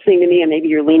you are listening to me, and maybe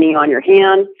you're leaning on your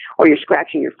hand, or you're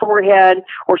scratching your forehead,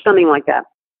 or something like that.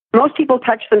 Most people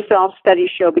touch themselves, studies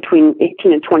show, between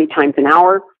 18 and 20 times an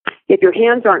hour. If your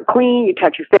hands aren't clean, you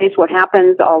touch your face, what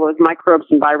happens? All those microbes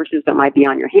and viruses that might be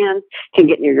on your hands can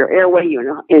get near your airway.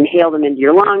 You inhale them into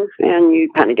your lungs, and you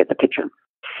kind of get the picture.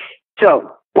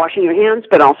 So, washing your hands,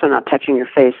 but also not touching your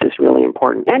face is really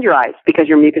important. And your eyes, because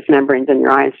your mucous membranes in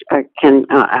your eyes can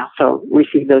also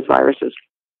receive those viruses.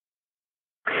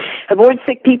 Avoid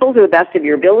sick people to the best of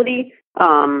your ability.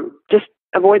 Just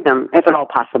avoid them if at all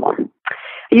possible.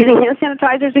 Using hand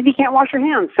sanitizers if you can't wash your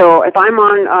hands. So if I'm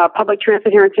on public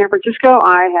transit here in San Francisco,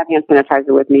 I have hand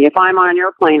sanitizer with me. If I'm on an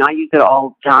airplane, I use it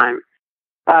all the time.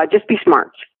 Just be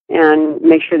smart and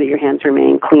make sure that your hands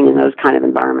remain clean in those kind of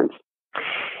environments.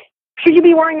 Should you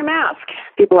be wearing a mask?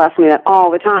 People ask me that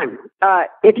all the time.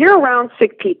 If you're around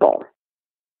sick people,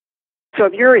 so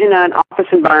if you're in an office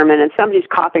environment and somebody's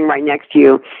coughing right next to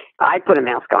you, I'd put a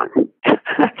mask on.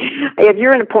 If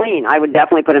you're in a plane, I would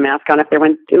definitely put a mask on if they're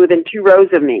within 2 rows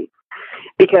of me.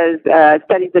 Because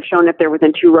studies have shown if they're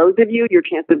within 2 rows of you, your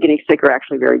chances of getting sick are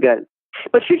actually very good.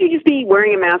 But should you just be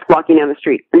wearing a mask walking down the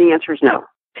street? And the answer is no.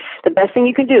 The best thing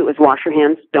you can do is wash your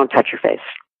hands, don't touch your face.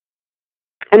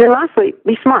 And then lastly,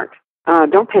 be smart.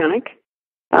 Don't panic.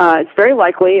 It's very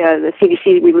likely, the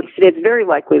CDC released today, it's very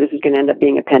likely this is going to end up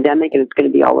being a pandemic and it's going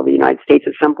to be all over the United States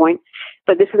at some point.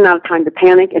 But this is not a time to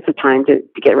panic. It's a time to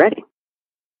get ready.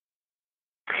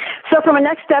 So from a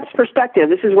next steps perspective,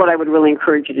 this is what I would really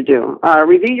encourage you to do.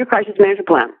 Review your crisis management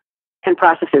plan and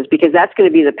processes, because that's going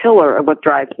to be the pillar of what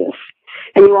drives this.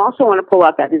 And you also want to pull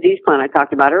out that disease plan I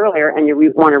talked about earlier, and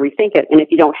you want to rethink it. And if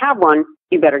you don't have one,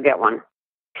 you better get one.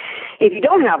 If you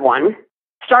don't have one,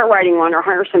 start writing one or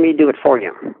hire somebody to do it for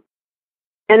you.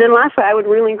 And then lastly, I would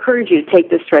really encourage you to take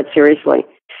this threat seriously.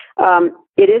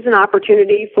 It is an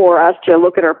opportunity for us to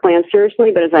look at our plan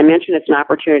seriously, but as I mentioned, it's an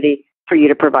opportunity for you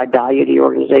to provide value to your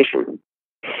organization.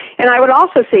 And I would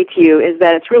also say to you is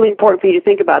that it's really important for you to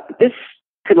think about that this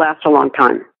could last a long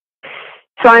time.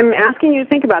 So I'm asking you to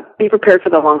think about, be prepared for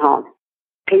the long haul.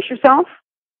 Pace yourself.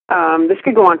 This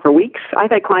could go on for weeks.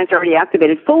 I've had clients already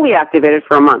fully activated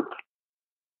for a month.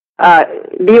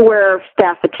 Be aware of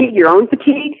staff fatigue, your own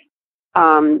fatigue.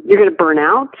 You're going to burn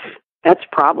out. That's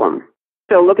a problem.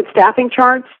 So look at staffing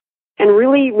charts and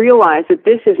really realize that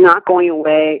this is not going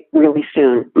away really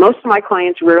soon. Most of my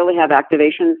clients rarely have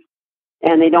activations,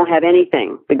 and they don't have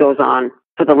anything that goes on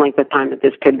for the length of time that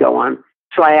this could go on.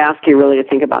 So I ask you really to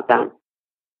think about that.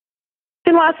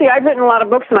 And lastly, I've written a lot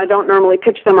of books, and I don't normally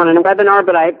pitch them on a webinar,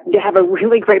 but I have a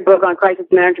really great book on crisis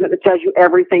management that tells you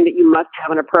everything that you must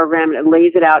have in a program, and it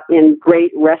lays it out in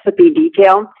great recipe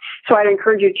detail. So I'd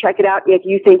encourage you to check it out if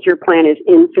you think your plan is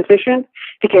insufficient,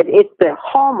 because it's the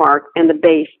hallmark and the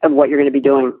base of what you're going to be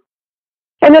doing.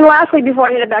 And then lastly, before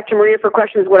I hand it back to Maria for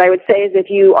questions, what I would say is if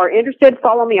you are interested,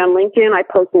 follow me on LinkedIn. I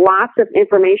post lots of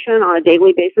information on a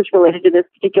daily basis related to this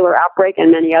particular outbreak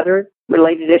and many others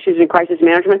related issues in crisis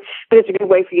management, but it's a good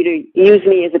way for you to use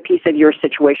me as a piece of your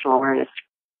situational awareness.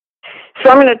 So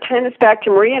I'm going to turn this back to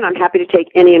Maria, and I'm happy to take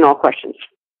any and all questions.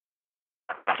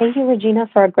 Thank you, Regina,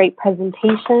 for a great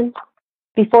presentation.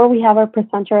 Before we have our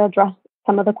presenter address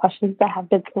some of the questions that have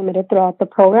been submitted throughout the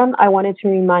program, I wanted to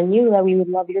remind you that we would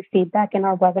love your feedback in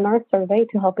our webinar survey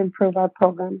to help improve our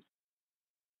programs.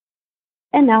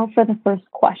 And now for the first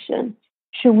question.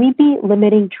 Should we be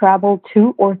limiting travel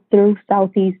to or through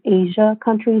Southeast Asia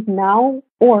countries now?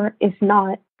 Or if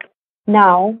not,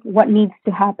 now, what needs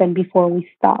to happen before we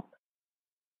stop?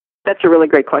 That's a really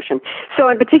great question. So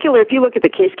in particular, if you look at the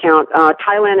case count,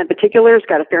 Thailand in particular has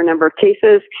got a fair number of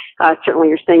cases. Certainly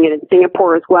you're seeing it in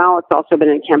Singapore as well. It's also been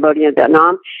in Cambodia and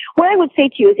Vietnam. What I would say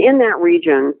to you is in that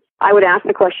region, I would ask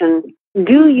the question,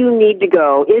 do you need to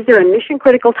go? Is there a mission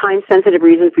critical time sensitive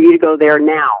reason for you to go there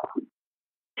now?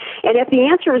 And if the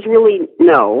answer is really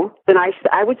no, then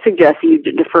I would suggest that you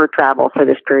defer travel for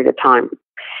this period of time.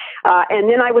 And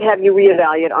then I would have you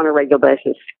reevaluate on a regular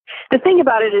basis. The thing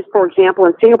about it is, for example,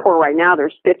 in Singapore right now,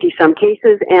 there's 50-some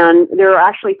cases, and they're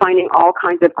actually finding all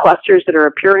kinds of clusters that are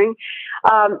appearing.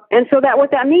 And so that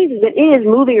what that means is it is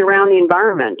moving around the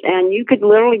environment, and you could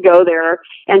literally go there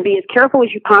and be as careful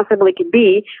as you possibly could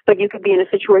be, but you could be in a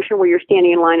situation where you're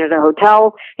standing in line at a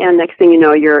hotel, and next thing you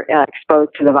know, you're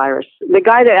exposed to the virus. The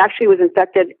guy that actually was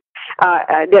infected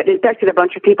that infected a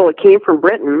bunch of people that came from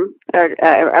Britain,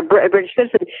 a British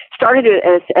citizen, started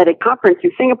at a conference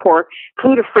in Singapore,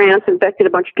 flew to France, infected a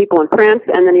bunch of people in France,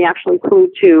 and then he actually flew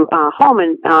to home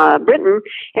in Britain,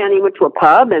 and he went to a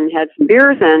pub and had some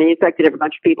beers, and he infected a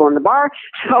bunch of people in the bar.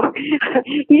 So you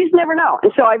just never know.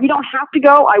 And so if you don't have to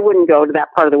go, I wouldn't go to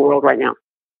that part of the world right now.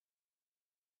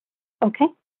 Okay.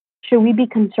 Should we be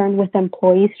concerned with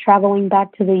employees traveling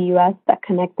back to the U.S. that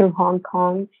connect through Hong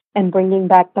Kong and bringing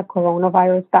back the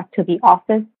coronavirus back to the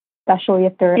office, especially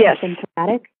if they're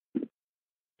asymptomatic?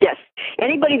 Yes.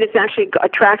 Anybody that's actually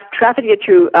trafficking it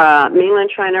to mainland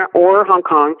China or Hong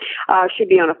Kong should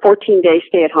be on a 14-day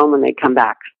stay-at-home when they come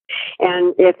back.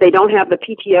 And if they don't have the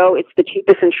PTO, it's the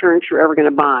cheapest insurance you're ever going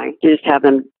to buy. You just have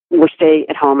them stay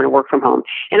at home and work from home.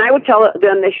 And I would tell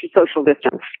them they should social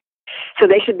distance. So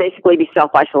they should basically be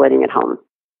self-isolating at home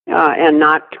and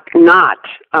not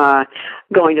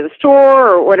going to the store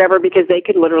or whatever, because they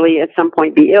could literally at some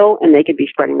point be ill and they could be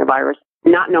spreading the virus,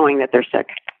 not knowing that they're sick.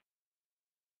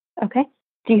 Okay.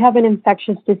 Do you have an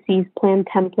infectious disease plan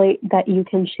template that you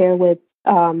can share with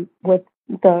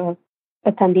the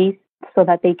attendees so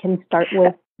that they can start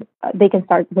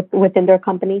within their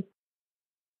company?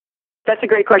 That's a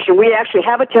great question. We actually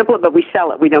have a template, but we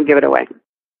sell it. We don't give it away.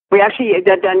 We actually have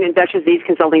done infectious disease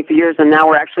consulting for years, and now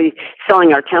we're actually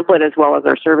selling our template as well as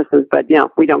our services, but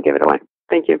we don't give it away.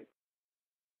 Thank you.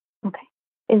 Okay.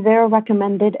 Is there a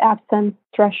recommended absence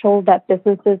threshold that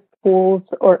businesses, schools,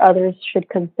 or others should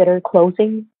consider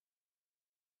closing?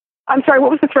 I'm sorry,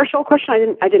 what was the threshold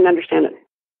question? I didn't understand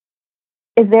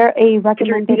it. Is there a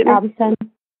recommended absence?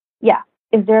 Yeah.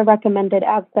 Is there a recommended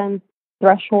absence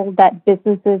threshold that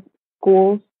businesses,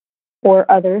 schools, or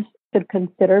others should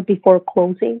consider before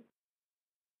closing?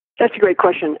 That's a great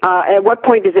question. At what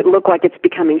point does it look like it's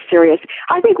becoming serious?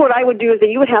 I think what I would do is that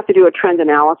you would have to do a trend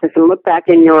analysis and look back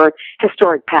in your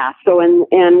historic past. So, and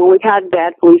when we've had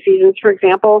bad flu seasons, for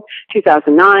example,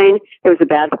 2009, there was a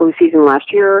bad flu season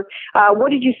last year. What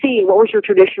did you see? What was your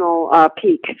traditional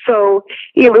peak? So,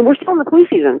 we're still in the flu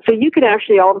season. So you could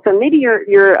actually all of a sudden, maybe your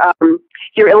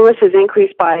illness has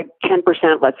increased by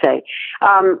 10%, let's say.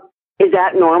 Is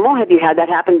that normal? Have you had that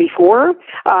happen before?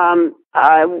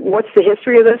 What's the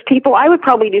history of those people? I would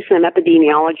probably do some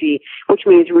epidemiology, which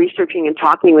means researching and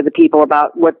talking with the people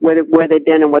about where they've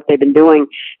been and what they've been doing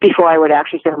before I would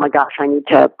actually say, oh my gosh, I need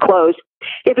to close.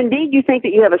 If indeed you think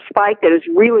that you have a spike that is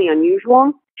really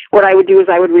unusual, what I would do is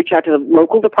I would reach out to the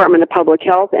local Department of Public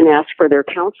Health and ask for their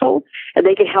counsel, and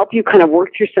they can help you kind of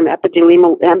work through some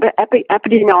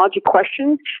epidemiology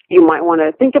questions you might want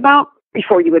to think about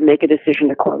before you would make a decision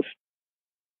to close.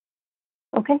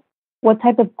 Okay. What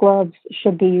type of gloves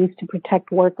should be used to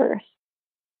protect workers?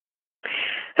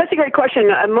 That's a great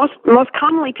question. Most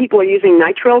commonly, people are using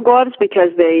nitrile gloves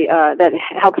because that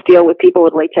helps deal with people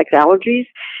with latex allergies.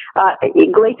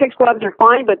 Latex gloves are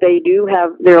fine, but there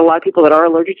are a lot of people that are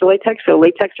allergic to latex, so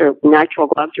latex or nitrile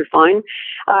gloves are fine.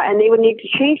 And they would need to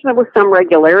change them with some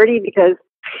regularity because,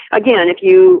 again,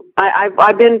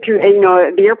 I've been through,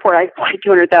 at the airport, I fly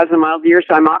 200,000 miles a year,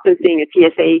 so I'm often seeing a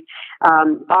TSA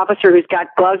officer who's got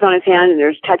gloves on his hand and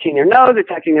they're touching their nose or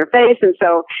touching their face. And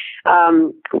so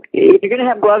if you're going to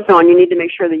have gloves on, you need to make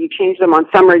sure that you change them on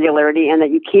some regularity and that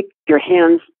you keep your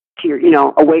hands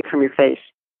to away from your face.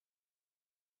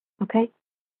 Okay.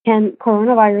 Can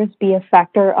coronavirus be a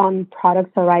factor on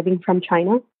products arriving from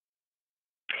China?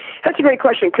 That's a great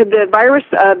question. Could the virus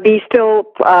be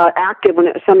still active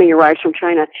when something arrives from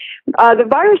China? The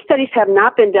virus studies have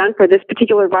not been done for this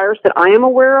particular virus that I am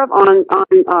aware of on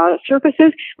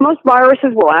surfaces. Most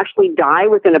viruses will actually die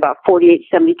within about 48,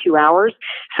 72 hours.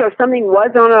 So if something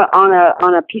was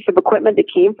on a piece of equipment that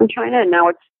came from China and now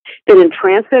it's been in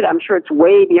transit, I'm sure it's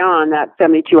way beyond that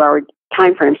 72-hour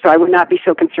time frame. So I would not be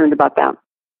so concerned about that.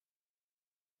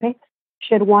 Okay.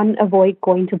 Should one avoid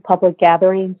going to public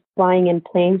gatherings, flying in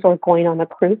planes, or going on a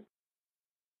cruise?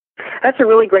 That's a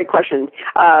really great question.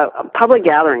 Public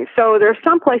gatherings. So there are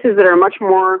some places that are much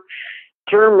more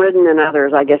germ-ridden than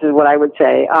others, I guess is what I would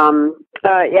say.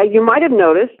 You might have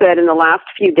noticed that in the last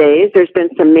few days, there's been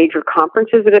some major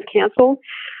conferences that have canceled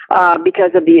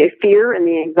because of the fear and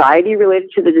the anxiety related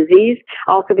to the disease.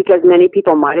 Also because many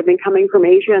people might have been coming from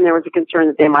Asia and there was a concern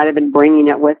that they might have been bringing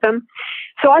it with them.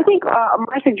 So I think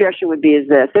my suggestion would be is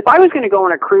this. If I was going to go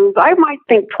on a cruise, I might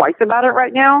think twice about it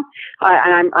right now.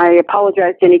 And I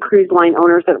apologize to any cruise line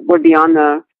owners that would be on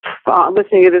the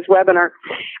listening to this webinar.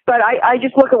 But I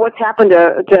just look at what's happened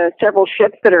to several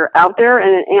ships that are out there,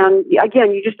 and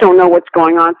again, you just don't know what's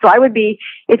going on. So I would be,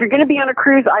 if you're going to be on a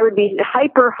cruise, I would be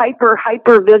hyper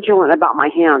vigilant about my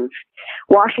hands,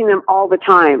 washing them all the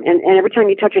time. And every time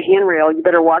you touch a handrail, you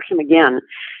better wash them again.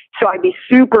 So I'd be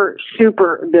super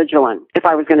vigilant if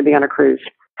I was going to be on a cruise.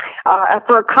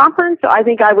 For a conference, I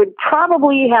think I would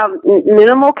probably have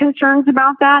minimal concerns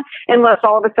about that, unless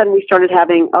all of a sudden we started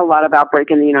having a lot of outbreak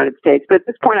in the United States. But at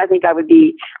this point, I think I would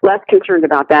be less concerned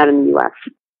about that in the U.S.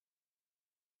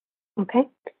 Okay.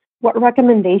 What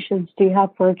recommendations do you have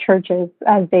for churches,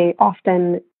 as they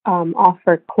often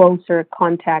offer closer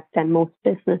contact than most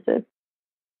businesses?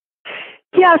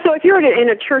 Yeah, so if you're in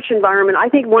a church environment, I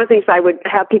think one of the things I would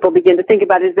have people begin to think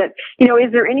about is that,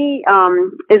 is there any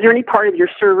part of your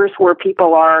service where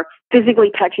people are physically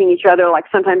touching each other? Like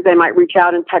sometimes they might reach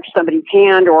out and touch somebody's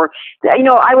hand, or,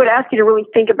 I would ask you to really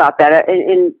think about that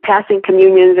in passing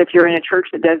communions. If you're in a church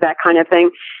that does that kind of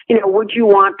thing, would you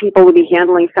want people to be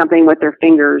handling something with their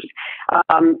fingers,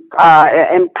 and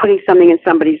putting something in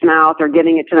somebody's mouth or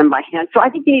giving it to them by hand? So I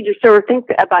think you need to sort of think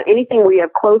about anything where you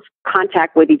have close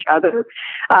contact with each other.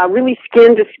 Really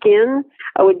skin to skin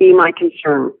would be my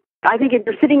concern. I think if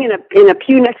you're sitting in a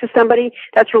pew next to somebody,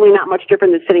 that's really not much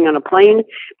different than sitting on a plane.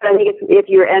 But I think it's if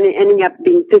you're ending up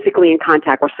being physically in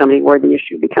contact with somebody where the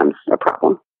issue becomes a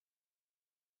problem.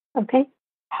 Okay.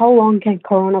 How long can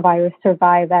coronavirus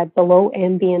survive at below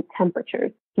ambient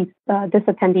temperatures? This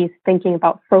attendee is thinking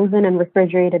about frozen and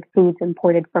refrigerated foods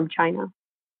imported from China.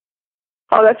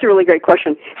 Oh, that's a really great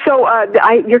question. So,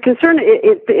 your concern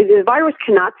is the virus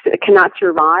cannot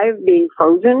survive being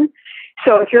frozen.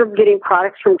 So if you're getting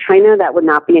products from China, that would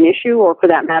not be an issue. Or for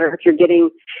that matter, if you're getting,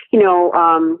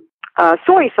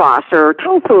 soy sauce or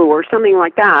tofu or something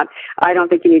like that, I don't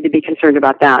think you need to be concerned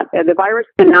about that. The virus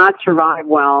cannot survive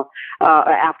well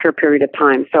after a period of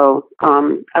time. So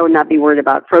I would not be worried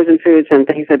about frozen foods and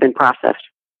things that have been processed.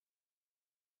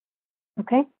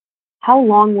 Okay. How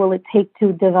long will it take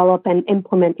to develop and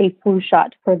implement a flu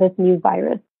shot for this new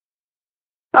virus?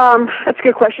 That's a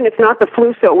good question. It's not the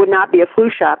flu, so it would not be a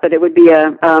flu shot, but it would be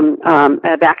a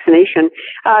vaccination.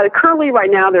 Currently,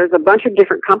 right now, there's a bunch of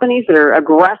different companies that are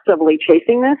aggressively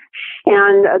chasing this,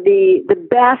 and the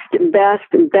best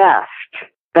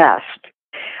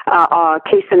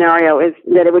case scenario is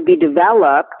that it would be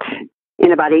developed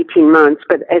in about 18 months.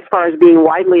 But as far as being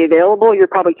widely available, you're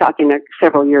probably talking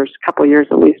several years, a couple of years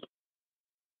at least.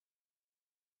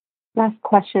 Last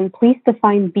question. Please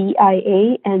define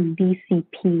BIA and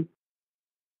BCP.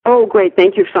 Oh, great.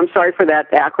 Thank you. So I'm sorry for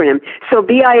that acronym. So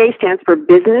BIA stands for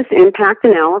Business Impact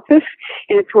Analysis,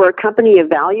 and it's where a company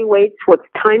evaluates what's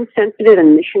time sensitive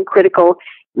and mission critical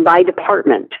by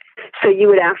department. So you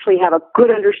would actually have a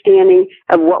good understanding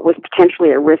of what was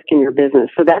potentially at risk in your business.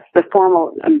 So that's the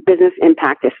formal business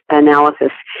impact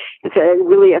analysis. It's a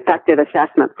really effective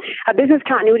assessment. A business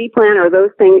continuity plan or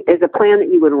those things is a plan that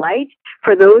you would write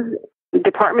for those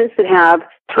departments that have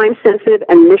time-sensitive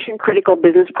and mission-critical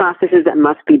business processes that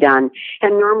must be done.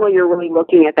 And normally you're really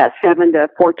looking at that 7 to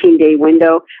 14-day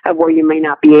window of where you may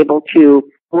not be able to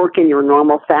work in your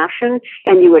normal fashion,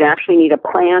 and you would actually need a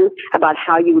plan about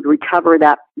how you would recover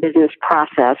that business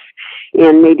process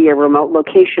in maybe a remote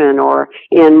location or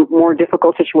in more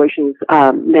difficult situations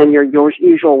than your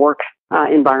usual work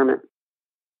environment.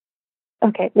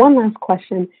 Okay, one last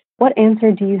question. What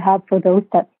answer do you have for those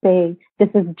that say this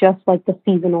is just like the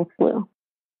seasonal flu?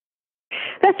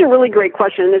 That's a really great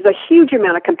question. There's a huge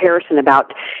amount of comparison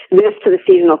about this to the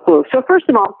seasonal flu. So first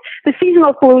of all, the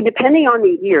seasonal flu, depending on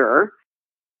the year,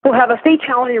 will have a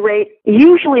fatality rate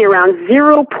usually around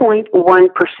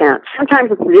 0.1%.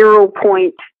 Sometimes it's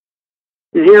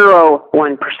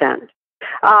 0.01%.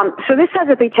 So this has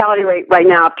a fatality rate right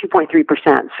now of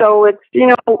 2.3%. So it's,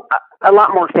 a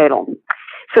lot more fatal.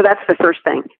 So that's the first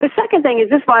thing. The second thing is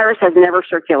this virus has never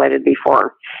circulated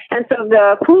before. And so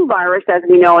the flu virus, as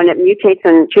we know, and it mutates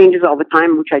and changes all the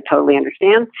time, which I totally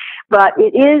understand, but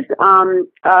it is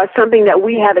something that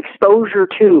we have exposure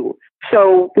to.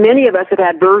 So many of us have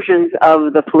had versions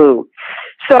of the flu.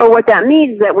 So what that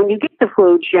means is that when you get the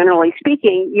flu, generally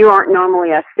speaking, you aren't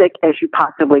normally as sick as you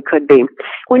possibly could be.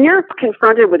 When you're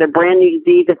confronted with a brand new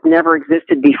disease that's never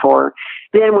existed before,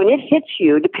 then when it hits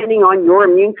you, depending on your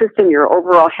immune system, your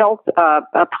overall health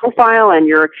profile, and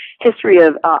your history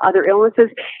of other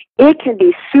illnesses, it can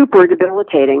be super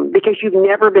debilitating because you've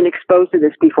never been exposed to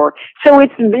this before. So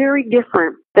it's very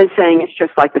different than saying it's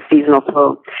just like the seasonal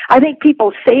flu. I think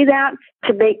people say that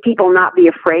to make people not be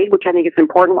afraid, which I think is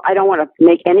important. I don't want to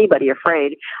make anybody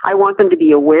afraid. I want them to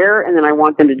be aware, and then I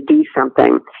want them to do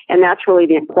something. And that's really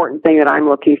the important thing that I'm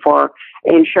looking for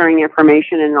in sharing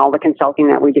information and all the consulting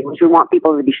that we do. So we want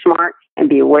people to be smart and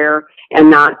be aware and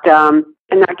not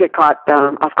get caught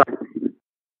off guard.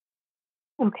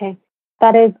 Okay,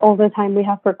 that is all the time we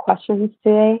have for questions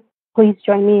today. Please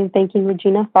join me in thanking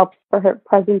Regina Phelps for her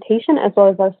presentation, as well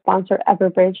as our sponsor,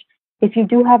 Everbridge. If you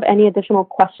do have any additional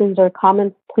questions or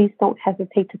comments, please don't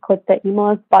hesitate to click the email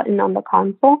us button on the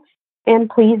console. And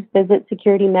please visit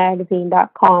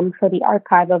securitymagazine.com for the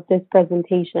archive of this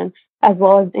presentation, as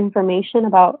well as information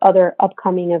about other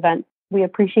upcoming events. We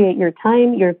appreciate your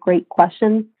time, your great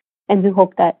questions, and we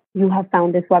hope that you have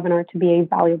found this webinar to be a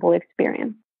valuable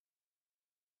experience.